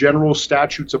these general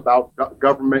statutes about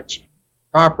government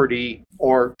property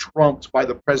are trumped by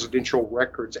the Presidential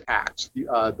Records Act.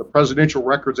 The Presidential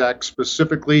Records Act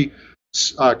specifically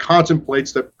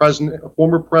contemplates that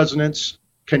former presidents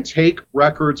can take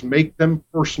records, make them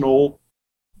personal,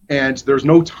 and there's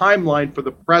no timeline for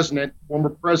the former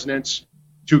presidents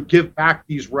to give back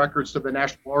these records to the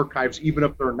National Archives, even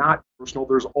if they're not personal.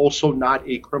 There's also not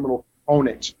a criminal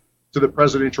component to the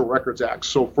Presidential Records Act.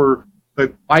 So for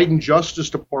the Biden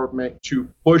Justice Department to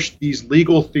push these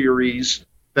legal theories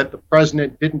that the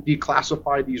president didn't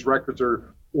declassify these records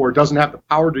or doesn't have the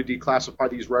power to declassify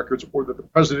these records, or that the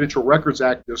Presidential Records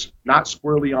Act is not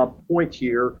squarely on point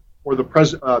here, or the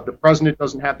president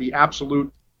doesn't have the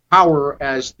absolute power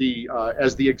as the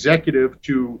executive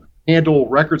to handle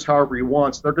records however he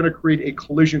wants, they're going to create a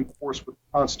collision course with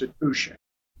the Constitution.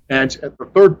 And at the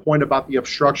third point about the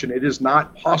obstruction, it is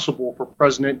not possible for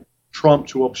President Trump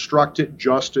to obstruct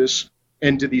justice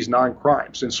into these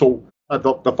non-crimes. And so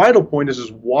the final point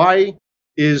is why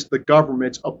is the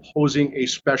government opposing a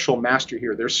special master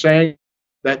here? They're saying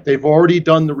that they've already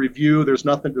done the review. There's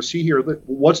nothing to see here.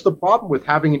 What's the problem with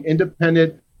having an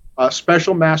independent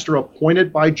special master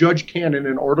appointed by Judge Cannon,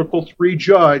 an Article 3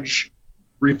 judge,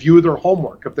 review their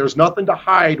homework? If there's nothing to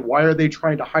hide, why are they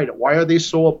trying to hide it? Why are they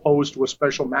so opposed to a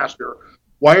special master?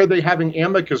 Why are they having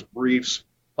amicus briefs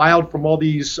filed from all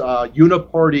these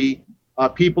uniparty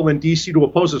people in D.C. to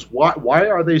oppose this? Why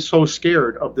are they so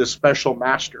scared of this special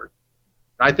master?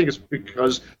 And I think it's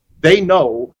because they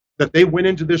know that they went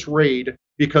into this raid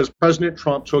because President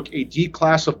Trump took a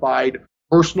declassified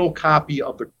personal copy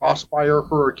of the Crossfire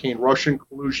Hurricane Russian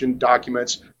collusion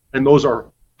documents, and those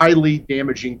are highly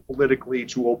damaging politically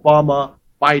to Obama,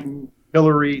 Biden,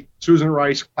 Hillary, Susan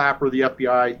Rice, Clapper, the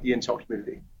FBI, the intel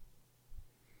community.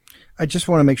 I just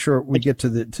want to make sure we get to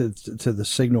the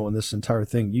signal in this entire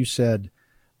thing. You said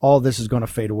all this is going to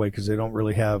fade away because they don't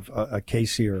really have a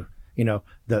case here. You know,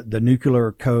 the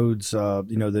nuclear codes,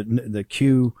 the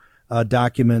Q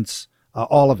documents,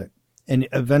 all of it, and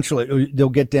eventually they'll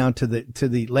get down to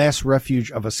the last refuge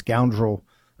of a scoundrel,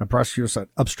 a prosecutor side,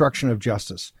 obstruction of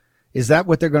justice. Is that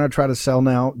what they're going to try to sell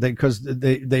now? Because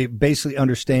they basically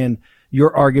understand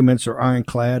your arguments are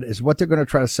ironclad. Is what they're going to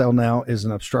try to sell now is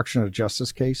an obstruction of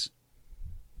justice case?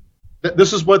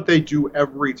 This is what they do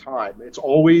every time. It's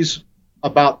always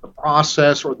about the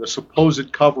process or the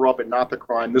supposed cover-up and not the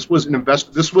crime. This was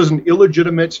an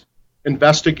illegitimate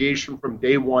investigation from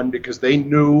day one because they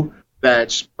knew that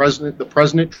the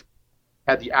president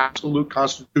had the absolute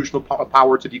constitutional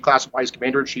power to declassify his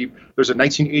commander-in-chief. There's a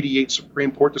 1988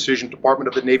 Supreme Court decision, Department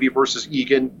of the Navy versus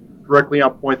Egan, directly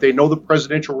on point. They know the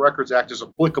Presidential Records Act is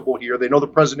applicable here. They know the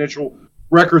Presidential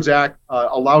Records Act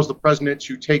allows the president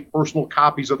to take personal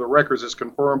copies of the records as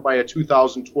confirmed by a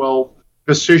 2012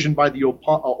 decision by the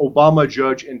Obama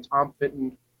judge in Tom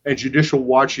Fitton and Judicial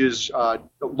Watch's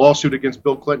lawsuit against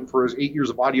Bill Clinton for his 8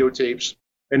 years of audio tapes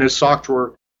in his sock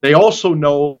drawer. They also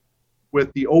know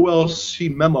with the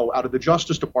OLC memo out of the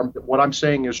Justice Department that what I'm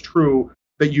saying is true,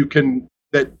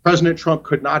 that President Trump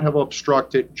could not have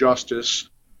obstructed justice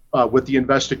with the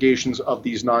investigations of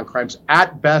these non-crimes.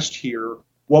 At best here,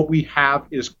 what we have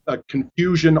is a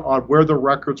confusion on where the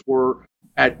records were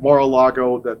at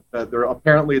Mar-a-Lago, that they're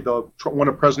apparently one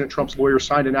of President Trump's lawyers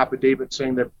signed an affidavit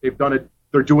saying that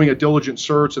they're doing a diligent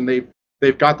search and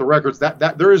they've got the records.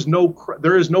 That there is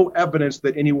no evidence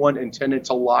that anyone intended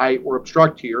to lie or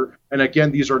obstruct here. And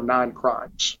again, these are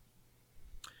non-crimes.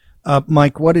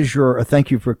 Mike, what is your?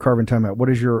 Thank you for carving time out. What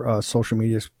is your social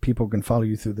media? People can follow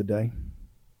you through the day.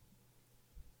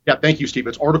 Yeah, thank you, Steve.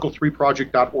 It's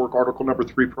article3project.org, article number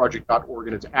 3project.org,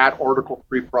 and it's at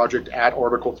article3project, at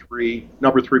article3,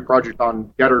 number 3project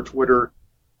on Getter, Twitter,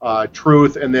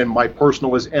 Truth, and then my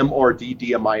personal is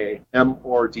MRDDMIA,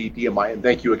 MRDDMIA. And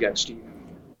thank you again, Steve.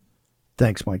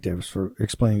 Thanks, Mike Davis, for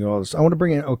explaining all this. I want to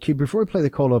bring in O'Keefe. Before we play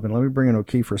the cold open, let me bring in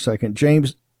O'Keefe for a second.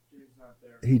 James,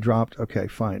 he dropped. Okay,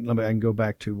 fine. I can go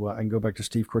back to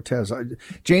Steve Cortez.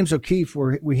 James O'Keefe,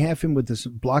 we have him with this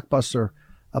blockbuster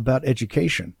about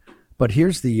education. But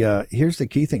here's the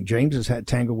key thing. James has had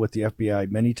tangled with the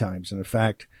FBI many times, and in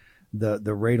fact,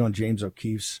 the raid on James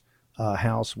O'Keefe's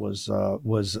house was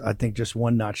I think just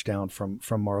one notch down from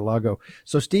Mar-a-Lago.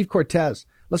 So Steve Cortez,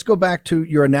 let's go back to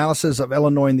your analysis of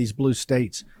Illinois and these blue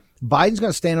states. Biden's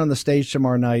going to stand on the stage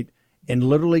tomorrow night and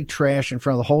literally trash in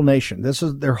front of the whole nation. This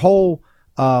is their whole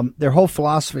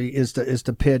philosophy is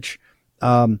to pitch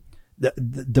the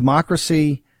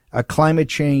democracy, climate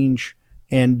change,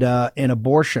 and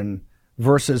abortion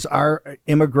versus our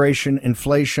immigration,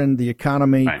 inflation, the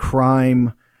economy, right,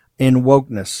 crime, and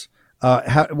wokeness.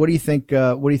 What do you think?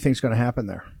 What do you think is going to happen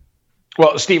there?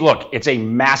 Well, Steve, look, it's a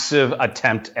massive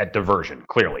attempt at diversion,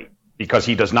 clearly, because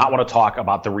he does not want to talk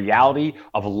about the reality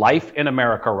of life in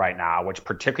America right now, which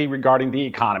particularly regarding the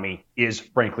economy is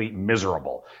frankly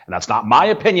miserable. And that's not my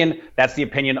opinion. That's the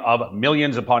opinion of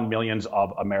millions upon millions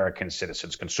of American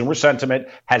citizens. Consumer sentiment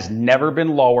has never been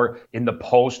lower in the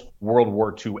post-World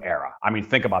War II era. I mean,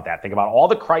 think about that. Think about all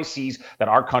the crises that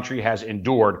our country has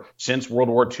endured since World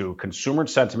War II. Consumer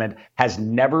sentiment has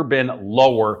never been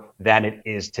lower than it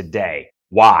is today.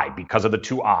 Why? Because of the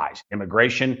two I's,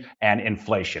 immigration and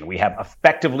inflation. We have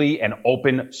effectively an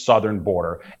open southern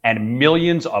border, and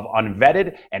millions of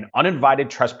unvetted and uninvited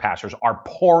trespassers are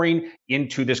pouring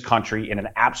into this country in an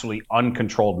absolutely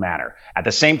uncontrolled manner. At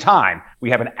the same time,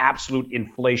 we have an absolute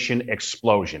inflation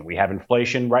explosion. We have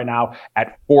inflation right now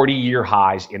at 40-year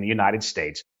highs in the United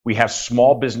States. We have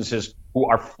small businesses who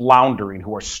are floundering,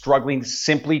 who are struggling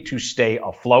simply to stay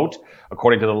afloat.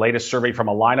 According to the latest survey from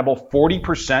Alignable,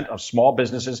 40% of small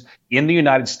businesses in the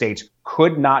United States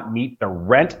could not meet the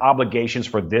rent obligations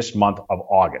for this month of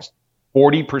August.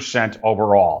 40%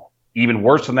 overall. Even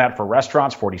worse than that for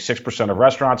restaurants, 46% of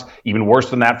restaurants. Even worse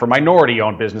than that for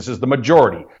minority-owned businesses, the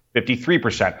majority,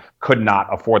 53%, could not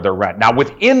afford their rent. Now,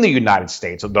 within the United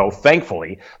States, though,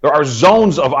 thankfully, there are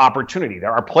zones of opportunity.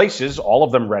 There are places, all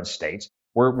of them red states,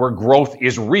 where growth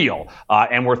is real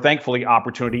and where thankfully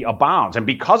opportunity abounds. And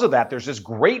because of that, there's this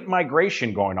great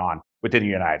migration going on within the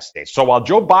United States. So while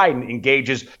Joe Biden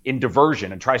engages in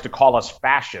diversion and tries to call us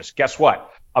fascists, guess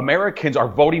what? Americans are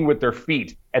voting with their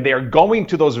feet, and they are going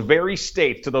to those very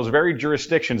states, to those very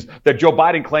jurisdictions that Joe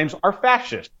Biden claims are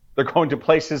fascist. They're going to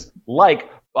places like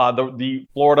the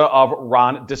Florida of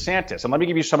Ron DeSantis. And let me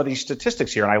give you some of these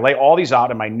statistics here. And I lay all these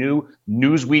out in my new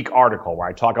Newsweek article where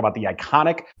I talk about the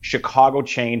iconic Chicago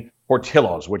chain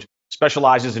Portillo's, which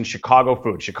specializes in Chicago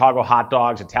food, Chicago hot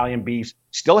dogs, Italian beefs,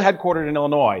 still headquartered in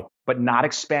Illinois, but not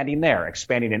expanding there,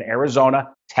 expanding in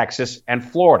Arizona, Texas, and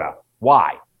Florida.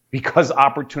 Why? Because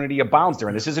opportunity abounds there.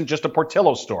 And this isn't just a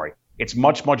Portillo's story. It's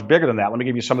much, much bigger than that. Let me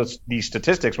give you some of these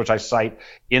statistics, which I cite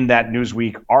in that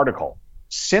Newsweek article.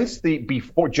 Since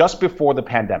just before the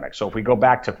pandemic, so if we go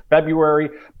back to February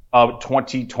of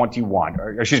 2021,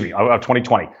 of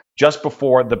 2020, just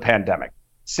before the pandemic,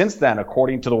 since then,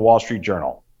 according to the Wall Street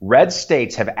Journal, red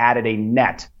states have added a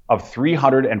net of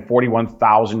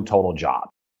 341,000 total jobs.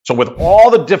 So with all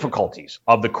the difficulties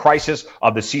of the crisis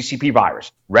of the CCP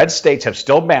virus, red states have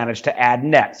still managed to add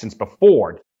net since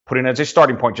before put in as a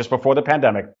starting point just before the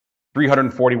pandemic,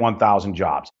 341,000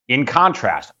 jobs. In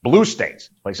contrast, blue states,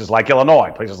 places like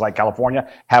Illinois, places like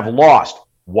California, have lost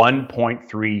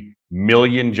 1.3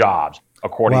 million jobs,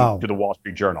 according to the Wall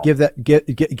Street Journal. Give that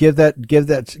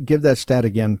stat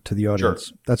again to the audience.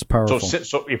 Sure. That's powerful.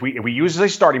 So if we use as a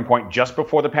starting point just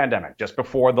before the pandemic, just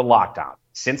before the lockdown,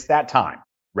 since that time,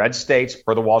 red states,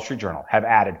 per the Wall Street Journal, have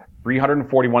added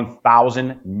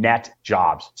 341,000 net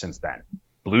jobs since then.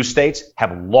 Blue states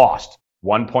have lost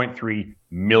 1.3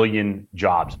 million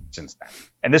jobs since then.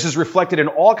 And this is reflected in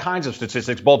all kinds of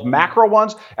statistics, both macro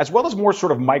ones as well as more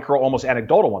sort of micro, almost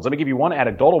anecdotal ones. Let me give you one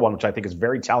anecdotal one, which I think is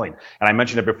very telling. And I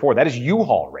mentioned it before. That is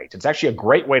U-Haul rates. It's actually a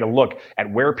great way to look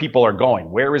at where people are going.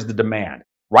 Where is the demand?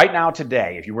 Right now,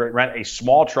 today, if you rent a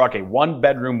small truck, a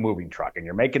one-bedroom moving truck, and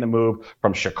you're making the move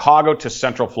from Chicago to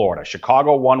Central Florida,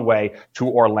 Chicago one way to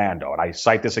Orlando, and I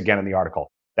cite this again in the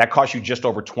article, that costs you just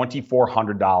over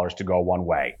 $2,400 to go one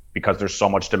way because there's so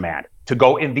much demand. To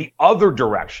go in the other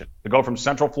direction, to go from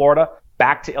Central Florida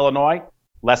back to Illinois,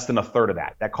 less than a third of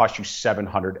that. That costs you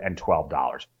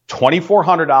 $712.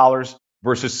 $2,400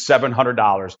 versus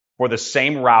 $700 for the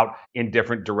same route in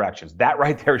different directions. That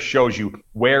right there shows you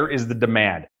where is the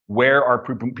demand. Where are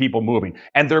people moving?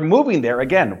 And they're moving there,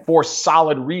 again, for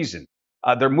solid reason.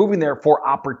 They're moving there for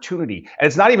opportunity. And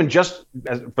it's not even just,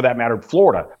 for that matter,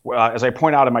 Florida. As I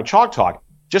point out in my Chalk Talk,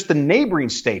 just the neighboring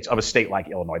states of a state like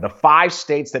Illinois, the 5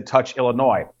 states that touch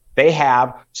Illinois, they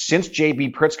have, since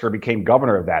J.B. Pritzker became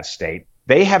governor of that state,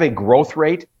 they have a growth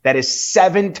rate that is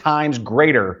 7 times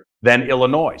greater than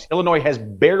Illinois. Illinois has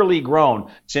barely grown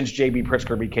since J.B.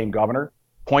 Pritzker became governor,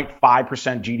 0.5%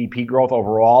 GDP growth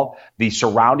overall. The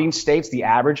surrounding states, the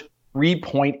average,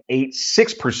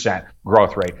 3.86%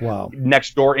 growth rate. Wow.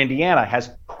 Next door, Indiana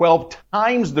has 12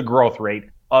 times the growth rate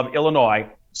of Illinois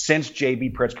since J.B.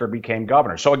 Pritzker became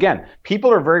governor. So again,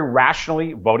 people are very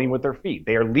rationally voting with their feet.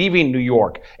 They are leaving New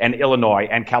York and Illinois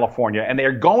and California, and they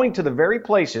are going to the very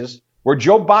places where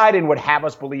Joe Biden would have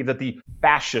us believe that the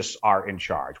fascists are in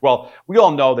charge. Well, we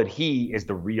all know that he is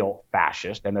the real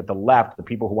fascist, and that the left, the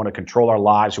people who want to control our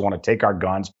lives, who want to take our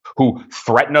guns, who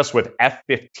threaten us with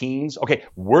F-15s. Okay,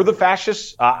 we're the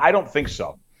fascists? I don't think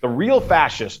so. The real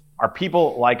fascists are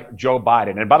people like Joe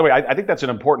Biden. And by the way, I think that's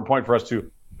an important point for us to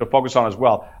focus on as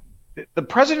well. The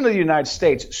president of the United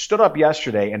States stood up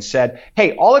yesterday and said,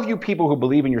 hey, all of you people who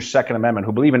believe in your Second Amendment,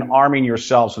 who believe in arming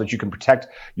yourselves so that you can protect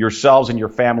yourselves and your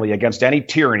family against any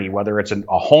tyranny, whether it's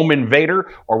a home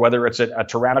invader or whether it's a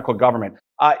tyrannical government,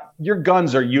 your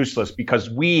guns are useless because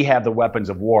we have the weapons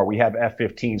of war. We have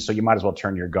F-15s, so you might as well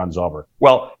turn your guns over.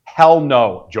 Well, hell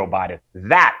no, Joe Biden.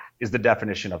 That is the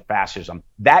definition of fascism.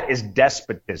 That is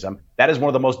despotism. That is one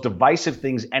of the most divisive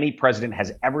things any president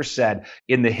has ever said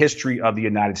in the history of the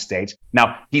United States.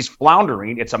 Now, he's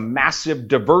floundering. It's a massive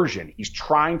diversion. He's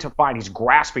trying to find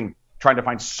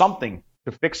something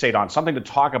to fixate on, something to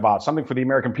talk about, something for the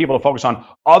American people to focus on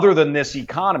other than this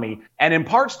economy. And in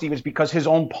part, Steve, it's because his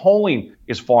own polling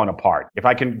is falling apart. If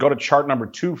I can go to chart number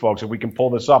 2, folks, if we can pull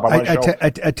this up.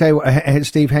 I tell you what,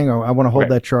 Steve, hang on. I want to hold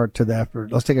that chart to that.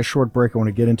 Let's take a short break. I want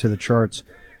to get into the charts.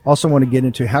 Also want to get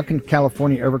into how can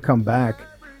California ever come back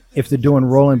if they're doing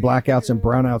rolling blackouts and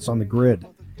brownouts on the grid.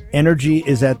 Energy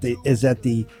is at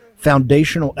the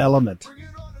foundational element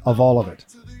of all of it.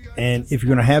 And if you're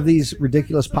going to have these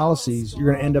ridiculous policies, you're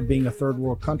going to end up being a third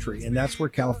world country. And that's where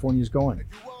California is going.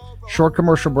 Short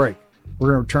commercial break. We're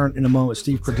going to return in a moment.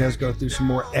 Steve Cortez go through some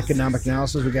more economic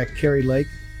analysis. We got Carrie Lake,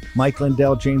 Mike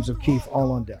Lindell, James O'Keefe,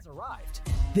 all on deck.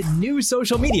 The new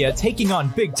social media taking on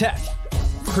big tech,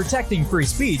 protecting free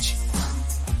speech,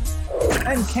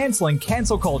 and canceling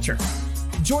cancel culture.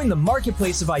 Join the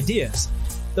marketplace of ideas.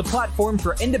 The platform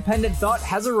for independent thought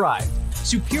has arrived.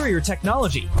 Superior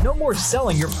technology. No more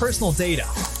selling your personal data.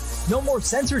 No more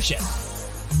censorship.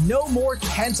 No more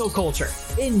cancel culture.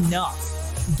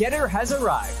 Enough. Getter has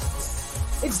arrived.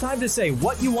 It's time to say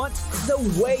what you want, the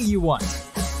way you want.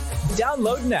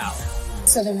 Download now.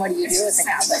 So then what do you do with the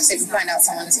Catholics if you find out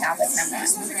someone is Catholic?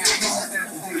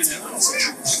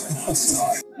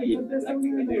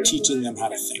 Teaching them how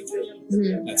to think.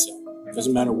 Mm-hmm. That's it. It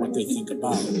doesn't matter what they think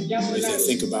about it. If they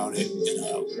think about it in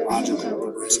a logical,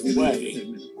 progressive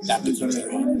way, that becomes their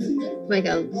habit.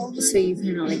 So you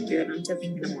kind of like gear them to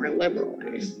think in a more liberal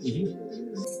way.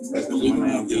 Mm-hmm. I believe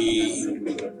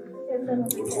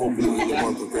the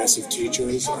more progressive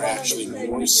teachers are actually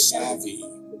more savvy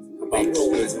about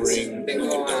delivering a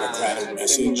democratic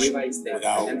message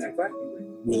without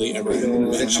really ever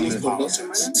mentioning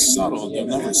politics. It's subtle. They'll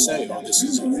never say, oh, this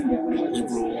is a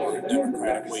liberal or a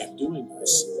democratic way of doing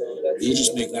this. They'll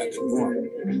just make that the norm.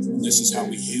 And this is how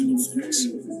we handle things.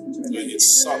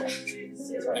 It's subtle.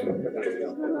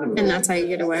 And that's how you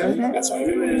get away with it? That's how you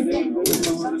get away with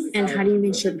it. And how do you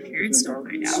make sure the parents don't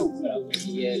find out?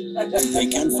 They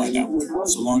can find out,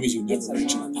 so long as you never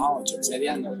mention the politics.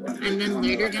 And then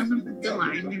later down the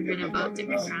line, they're going to vote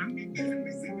Democrat.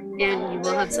 And you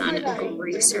will have done a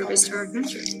great service to our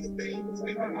country.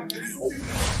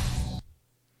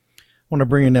 I want to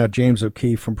bring in now James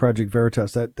O'Keefe from Project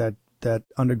Veritas. That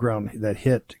underground, that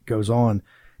hit goes on.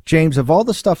 James, of all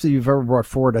the stuff that you've ever brought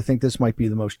forward, I think this might be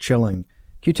the most chilling.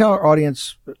 Can you tell our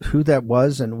audience who that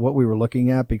was and what we were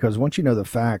looking at? Because once you know the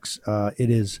facts, it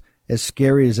is as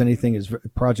scary as anything as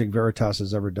Project Veritas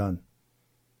has ever done.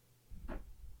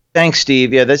 Thanks,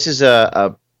 Steve. Yeah, this is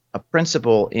a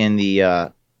principal in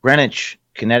the Greenwich,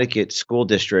 Connecticut school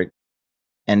district,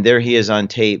 and there he is on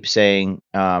tape saying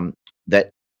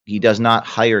that he does not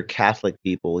hire Catholic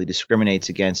people. He discriminates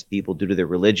against people due to their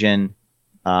religion.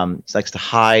 He likes to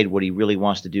hide what he really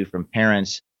wants to do from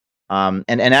parents. And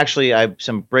actually, I have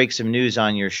some news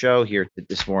on your show here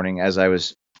this morning as I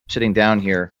was sitting down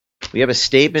here. We have a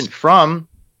statement from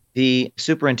the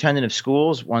superintendent of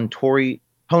schools, one Tony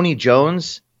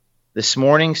Jones, this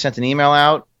morning, sent an email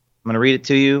out. I'm going to read it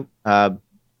to you.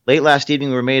 Late last evening,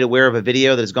 we were made aware of a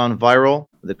video that has gone viral.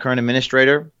 The current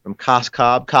administrator from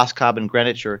Cos-Cob and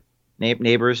Greenwich are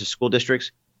neighbors, the school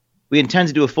districts. We intend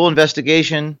to do a full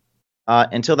investigation.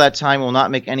 Until that time, we will not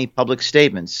make any public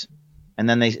statements. And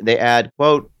then they add,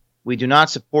 quote, we do not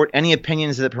support any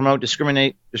opinions that promote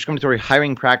discriminatory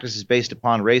hiring practices based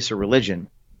upon race or religion.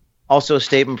 Also a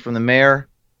statement from the mayor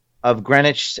of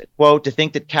Greenwich, quote, to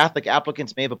think that Catholic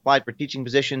applicants may have applied for teaching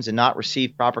positions and not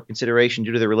received proper consideration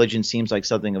due to their religion seems like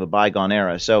something of a bygone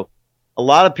era. So a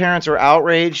lot of parents are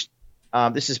outraged.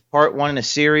 This is part one in a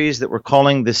series that we're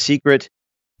calling The Secret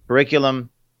Curriculum,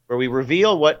 where we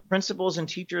reveal what principals and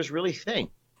teachers really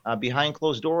think behind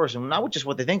closed doors, and not just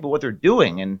what they think, but what they're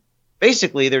doing. And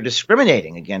basically, they're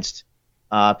discriminating against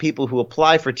people who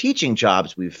apply for teaching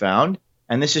jobs, we've found.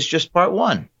 And this is just part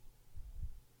one.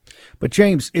 But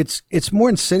James, it's more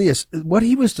insidious. What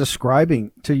he was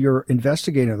describing to your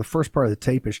investigator, the first part of the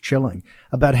tape, is chilling,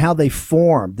 about how they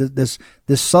form this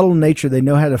subtle nature. They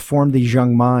know how to form these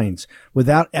young minds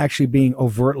without actually being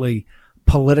overtly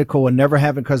political and never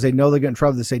having, because they know they get in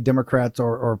trouble. They say Democrats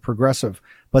or progressive,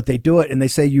 but they do it, and they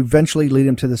say you eventually lead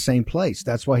them to the same place.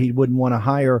 That's why he wouldn't want to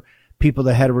hire people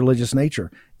that had a religious nature.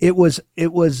 It was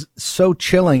so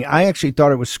chilling. I actually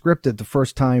thought it was scripted the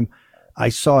first time I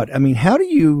saw it. I mean, how do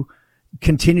you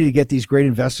continue to get these great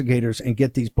investigators and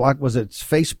get these was it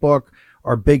Facebook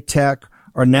or big tech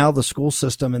or now the school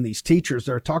system and these teachers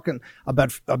that are talking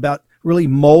about really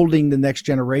molding the next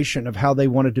generation of how they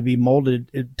wanted to be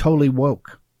molded, totally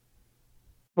woke?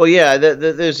 Well, yeah,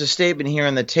 there's a statement here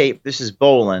in the tape. This is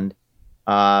Boland,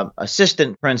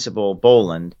 assistant principal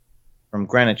Boland from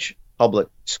Greenwich Public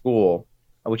School,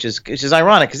 which is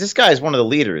ironic because this guy is one of the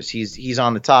leaders. He's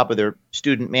on the top of their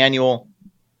student manual.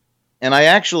 And I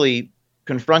actually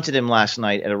confronted him last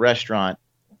night at a restaurant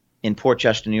in Port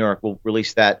Chester, New York. We'll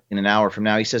release that in an hour from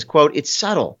now. He says, quote, it's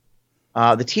subtle.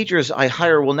 The teachers I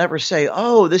hire will never say,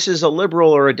 oh, this is a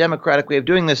liberal or a democratic way of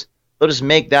doing this. They'll just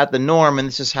make that the norm, and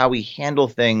this is how we handle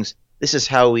things. This is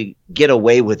how we get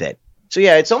away with it. So,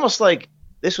 yeah, it's almost like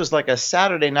this was like a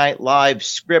Saturday Night Live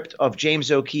script of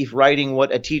James O'Keefe writing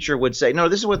what a teacher would say. No,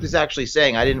 this is what he's actually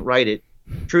saying. I didn't write it.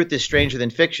 Truth is stranger than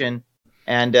fiction.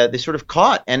 And they sort of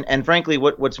caught. And frankly,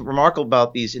 what's remarkable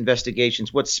about these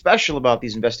investigations, what's special about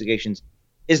these investigations,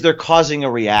 is they're causing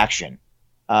a reaction.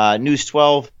 News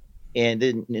 12 in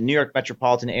the New York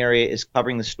metropolitan area is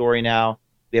covering the story now.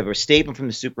 We have a statement from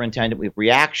the superintendent. We have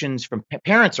reactions from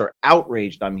parents are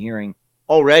outraged. I'm hearing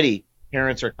already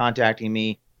parents are contacting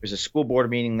me. There's a school board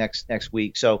meeting next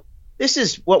week. So this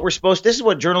is what this is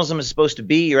what journalism is supposed to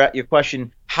be. You're at your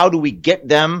question, how do we get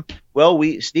them? Well,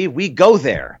 we go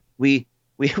there.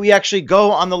 We actually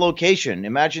go on the location.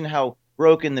 Imagine how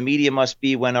broken the media must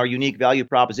be when our unique value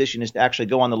proposition is to actually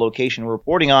go on the location we're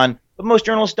reporting on. But most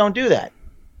journalists don't do that.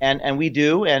 And we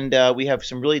do. And we have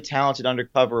some really talented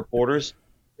undercover reporters.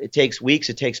 It takes weeks.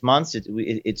 It takes months.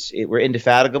 We're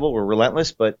indefatigable. We're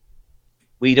relentless. But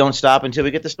we don't stop until we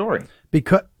get the story.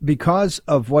 Because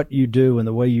of what you do and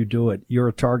the way you do it, you're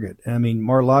a target. I mean,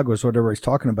 Mar-a-Lago is what everybody's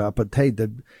talking about. But, hey,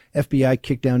 the FBI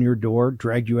kicked down your door,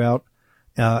 dragged you out.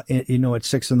 At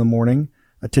 6 a.m.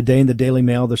 Today in the Daily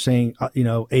Mail, they're saying,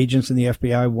 agents in the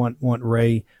FBI want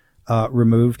Ray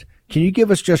removed. Can you give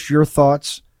us just your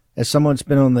thoughts as someone that's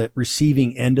been on the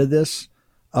receiving end of this,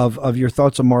 of your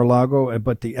thoughts on Mar-a-Lago,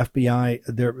 but the FBI,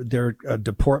 their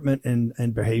deportment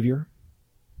and behavior?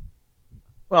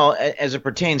 Well, as it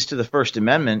pertains to the First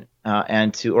Amendment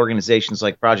and to organizations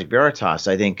like Project Veritas,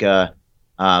 I think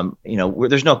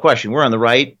There's no question. We're on the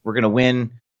right. We're going to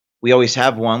win. We always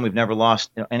have won. We've never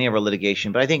lost any of our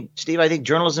litigation. But I think, Steve,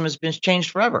 journalism has been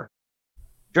changed forever.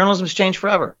 Journalism's changed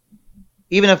forever.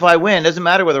 Even if I win, doesn't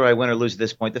matter whether I win or lose at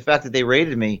this point. The fact that they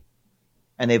raided me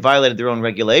and they violated their own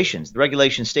regulations, the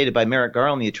regulations stated by Merrick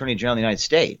Garland, the Attorney General of the United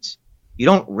States, you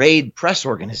don't raid press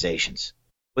organizations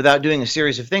without doing a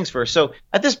series of things first. So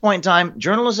at this point in time,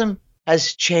 journalism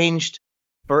has changed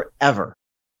forever.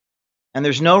 And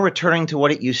there's no returning to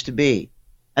what it used to be.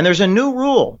 And there's a new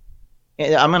rule.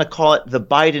 I'm going to call it the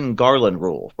Biden-Garland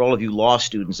rule. For all of you law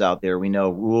students out there, we know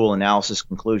rule, analysis,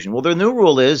 conclusion. Well, the new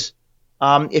rule is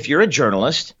if you're a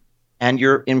journalist and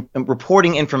you're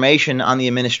reporting information on the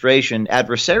administration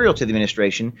adversarial to the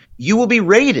administration, you will be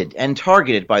raided and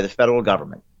targeted by the federal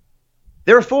government.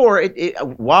 Therefore,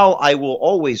 while I will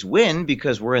always win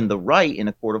because we're in the right in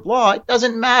a court of law, it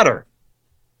doesn't matter.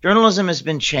 Journalism has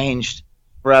been changed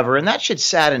forever, and that should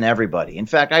sadden everybody. In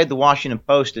fact, I had the Washington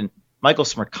Post and Michael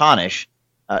Smerconish,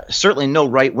 certainly no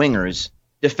right-wingers,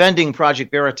 defending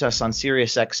Project Veritas on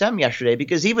Sirius XM yesterday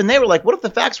because even they were like, what if the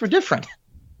facts were different?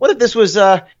 What if this was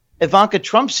Ivanka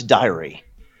Trump's diary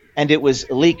and it was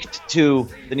leaked to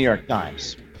the New York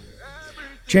Times?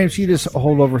 James, you just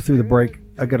hold over through the break.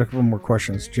 I got a couple more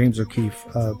questions. James O'Keefe,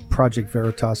 Project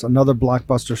Veritas, another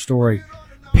blockbuster story.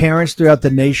 Parents throughout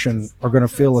the nation are going to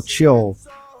feel a chill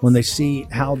when they see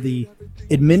how the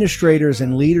administrators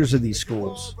and leaders of these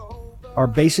schools are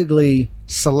basically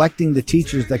selecting the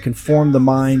teachers that can form the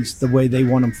minds the way they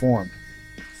want them formed.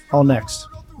 All next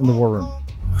in the War Room.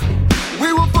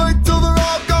 We will fight till they're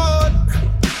all gone.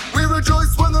 We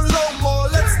rejoice when there's no more.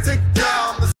 Let's take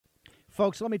down the...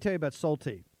 Folks, let me tell you about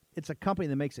Solti. It's a company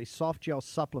that makes a soft gel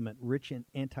supplement rich in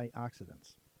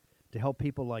antioxidants to help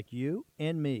people like you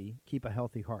and me keep a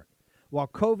healthy heart. While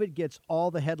COVID gets all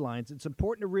the headlines, it's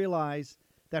important to realize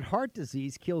that heart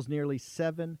disease kills nearly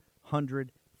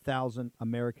 700,000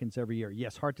 Americans every year.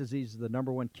 Yes, heart disease is the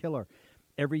number one killer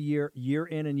every year, year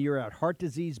in and year out. Heart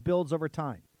disease builds over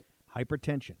time.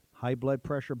 Hypertension, high blood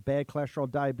pressure, bad cholesterol,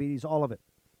 diabetes, all of it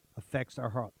affects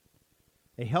our heart.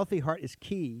 A healthy heart is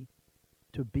key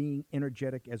to being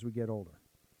energetic as we get older.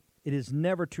 It is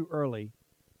never too early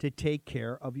to take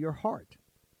care of your heart.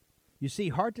 You see,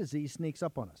 heart disease sneaks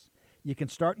up on us. You can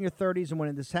start in your 30s, and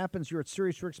when this happens, you're at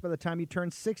serious risk by the time you turn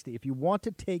 60. If you want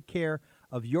to take care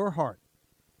of your heart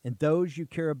and those you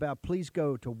care about, please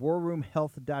go to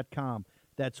warroomhealth.com.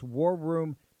 That's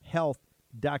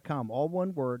warroomhealth.com. All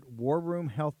one word,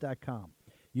 warroomhealth.com.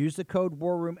 Use the code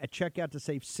WARROOM at checkout to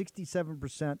save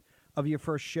 67% of your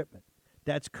first shipment.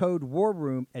 That's code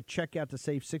WARROOM at checkout to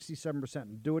save 67%.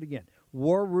 And do it again.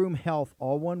 War Room Health,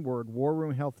 all one word,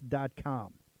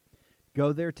 warroomhealth.com.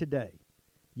 Go there today.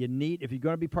 If you're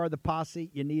going to be part of the posse,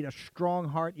 you need a strong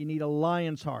heart. You need a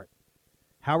lion's heart.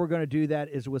 How we're going to do that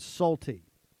is with Solti.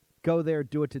 Go there,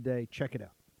 do it today. Check it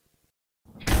out.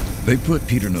 They put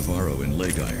Peter Navarro in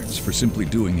leg irons for simply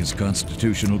doing his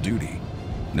constitutional duty.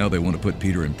 Now they want to put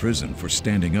Peter in prison for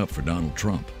standing up for Donald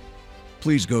Trump.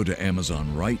 Please go to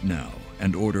Amazon right now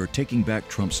and order Taking Back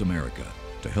Trump's America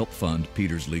to help fund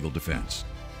Peter's legal defense.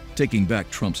 Taking Back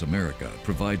Trump's America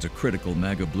provides a critical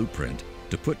MAGA blueprint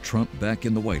to put Trump back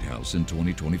in the White House in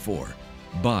 2024.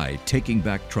 Buy Taking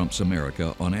Back Trump's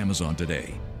America on Amazon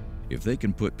today. If they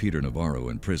can put Peter Navarro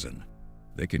in prison,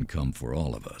 they can come for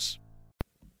all of us.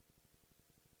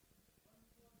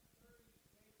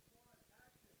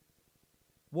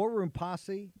 War Room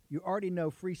Posse, you already know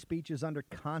free speech is under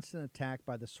constant attack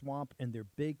by the swamp and their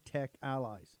big tech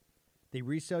allies. They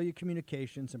resell your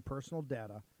communications and personal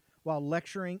data while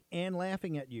lecturing and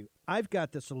laughing at you. I've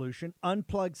got the solution.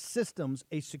 Unplugged Systems,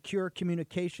 a secure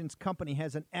communications company,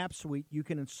 has an app suite you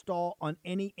can install on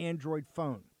any Android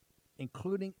phone,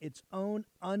 including its own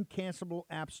uncancelable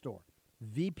app store,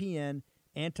 VPN,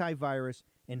 antivirus,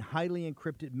 and highly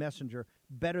encrypted messenger,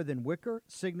 better than Wickr,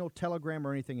 Signal, Telegram,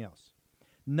 or anything else.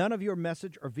 None of your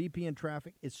message or VPN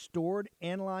traffic is stored,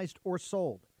 analyzed, or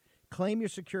sold. Claim your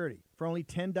security for only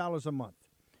 $10 a month.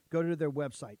 Go to their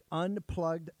website,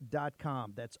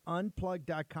 unplugged.com. That's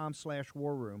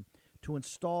unplugged.com/warroom to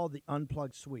install the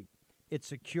Unplugged suite. It's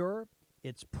secure,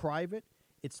 it's private,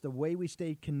 it's the way we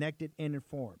stay connected and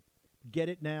informed. Get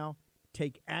it now.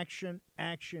 Take action,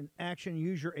 action, action.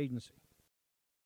 Use your agency.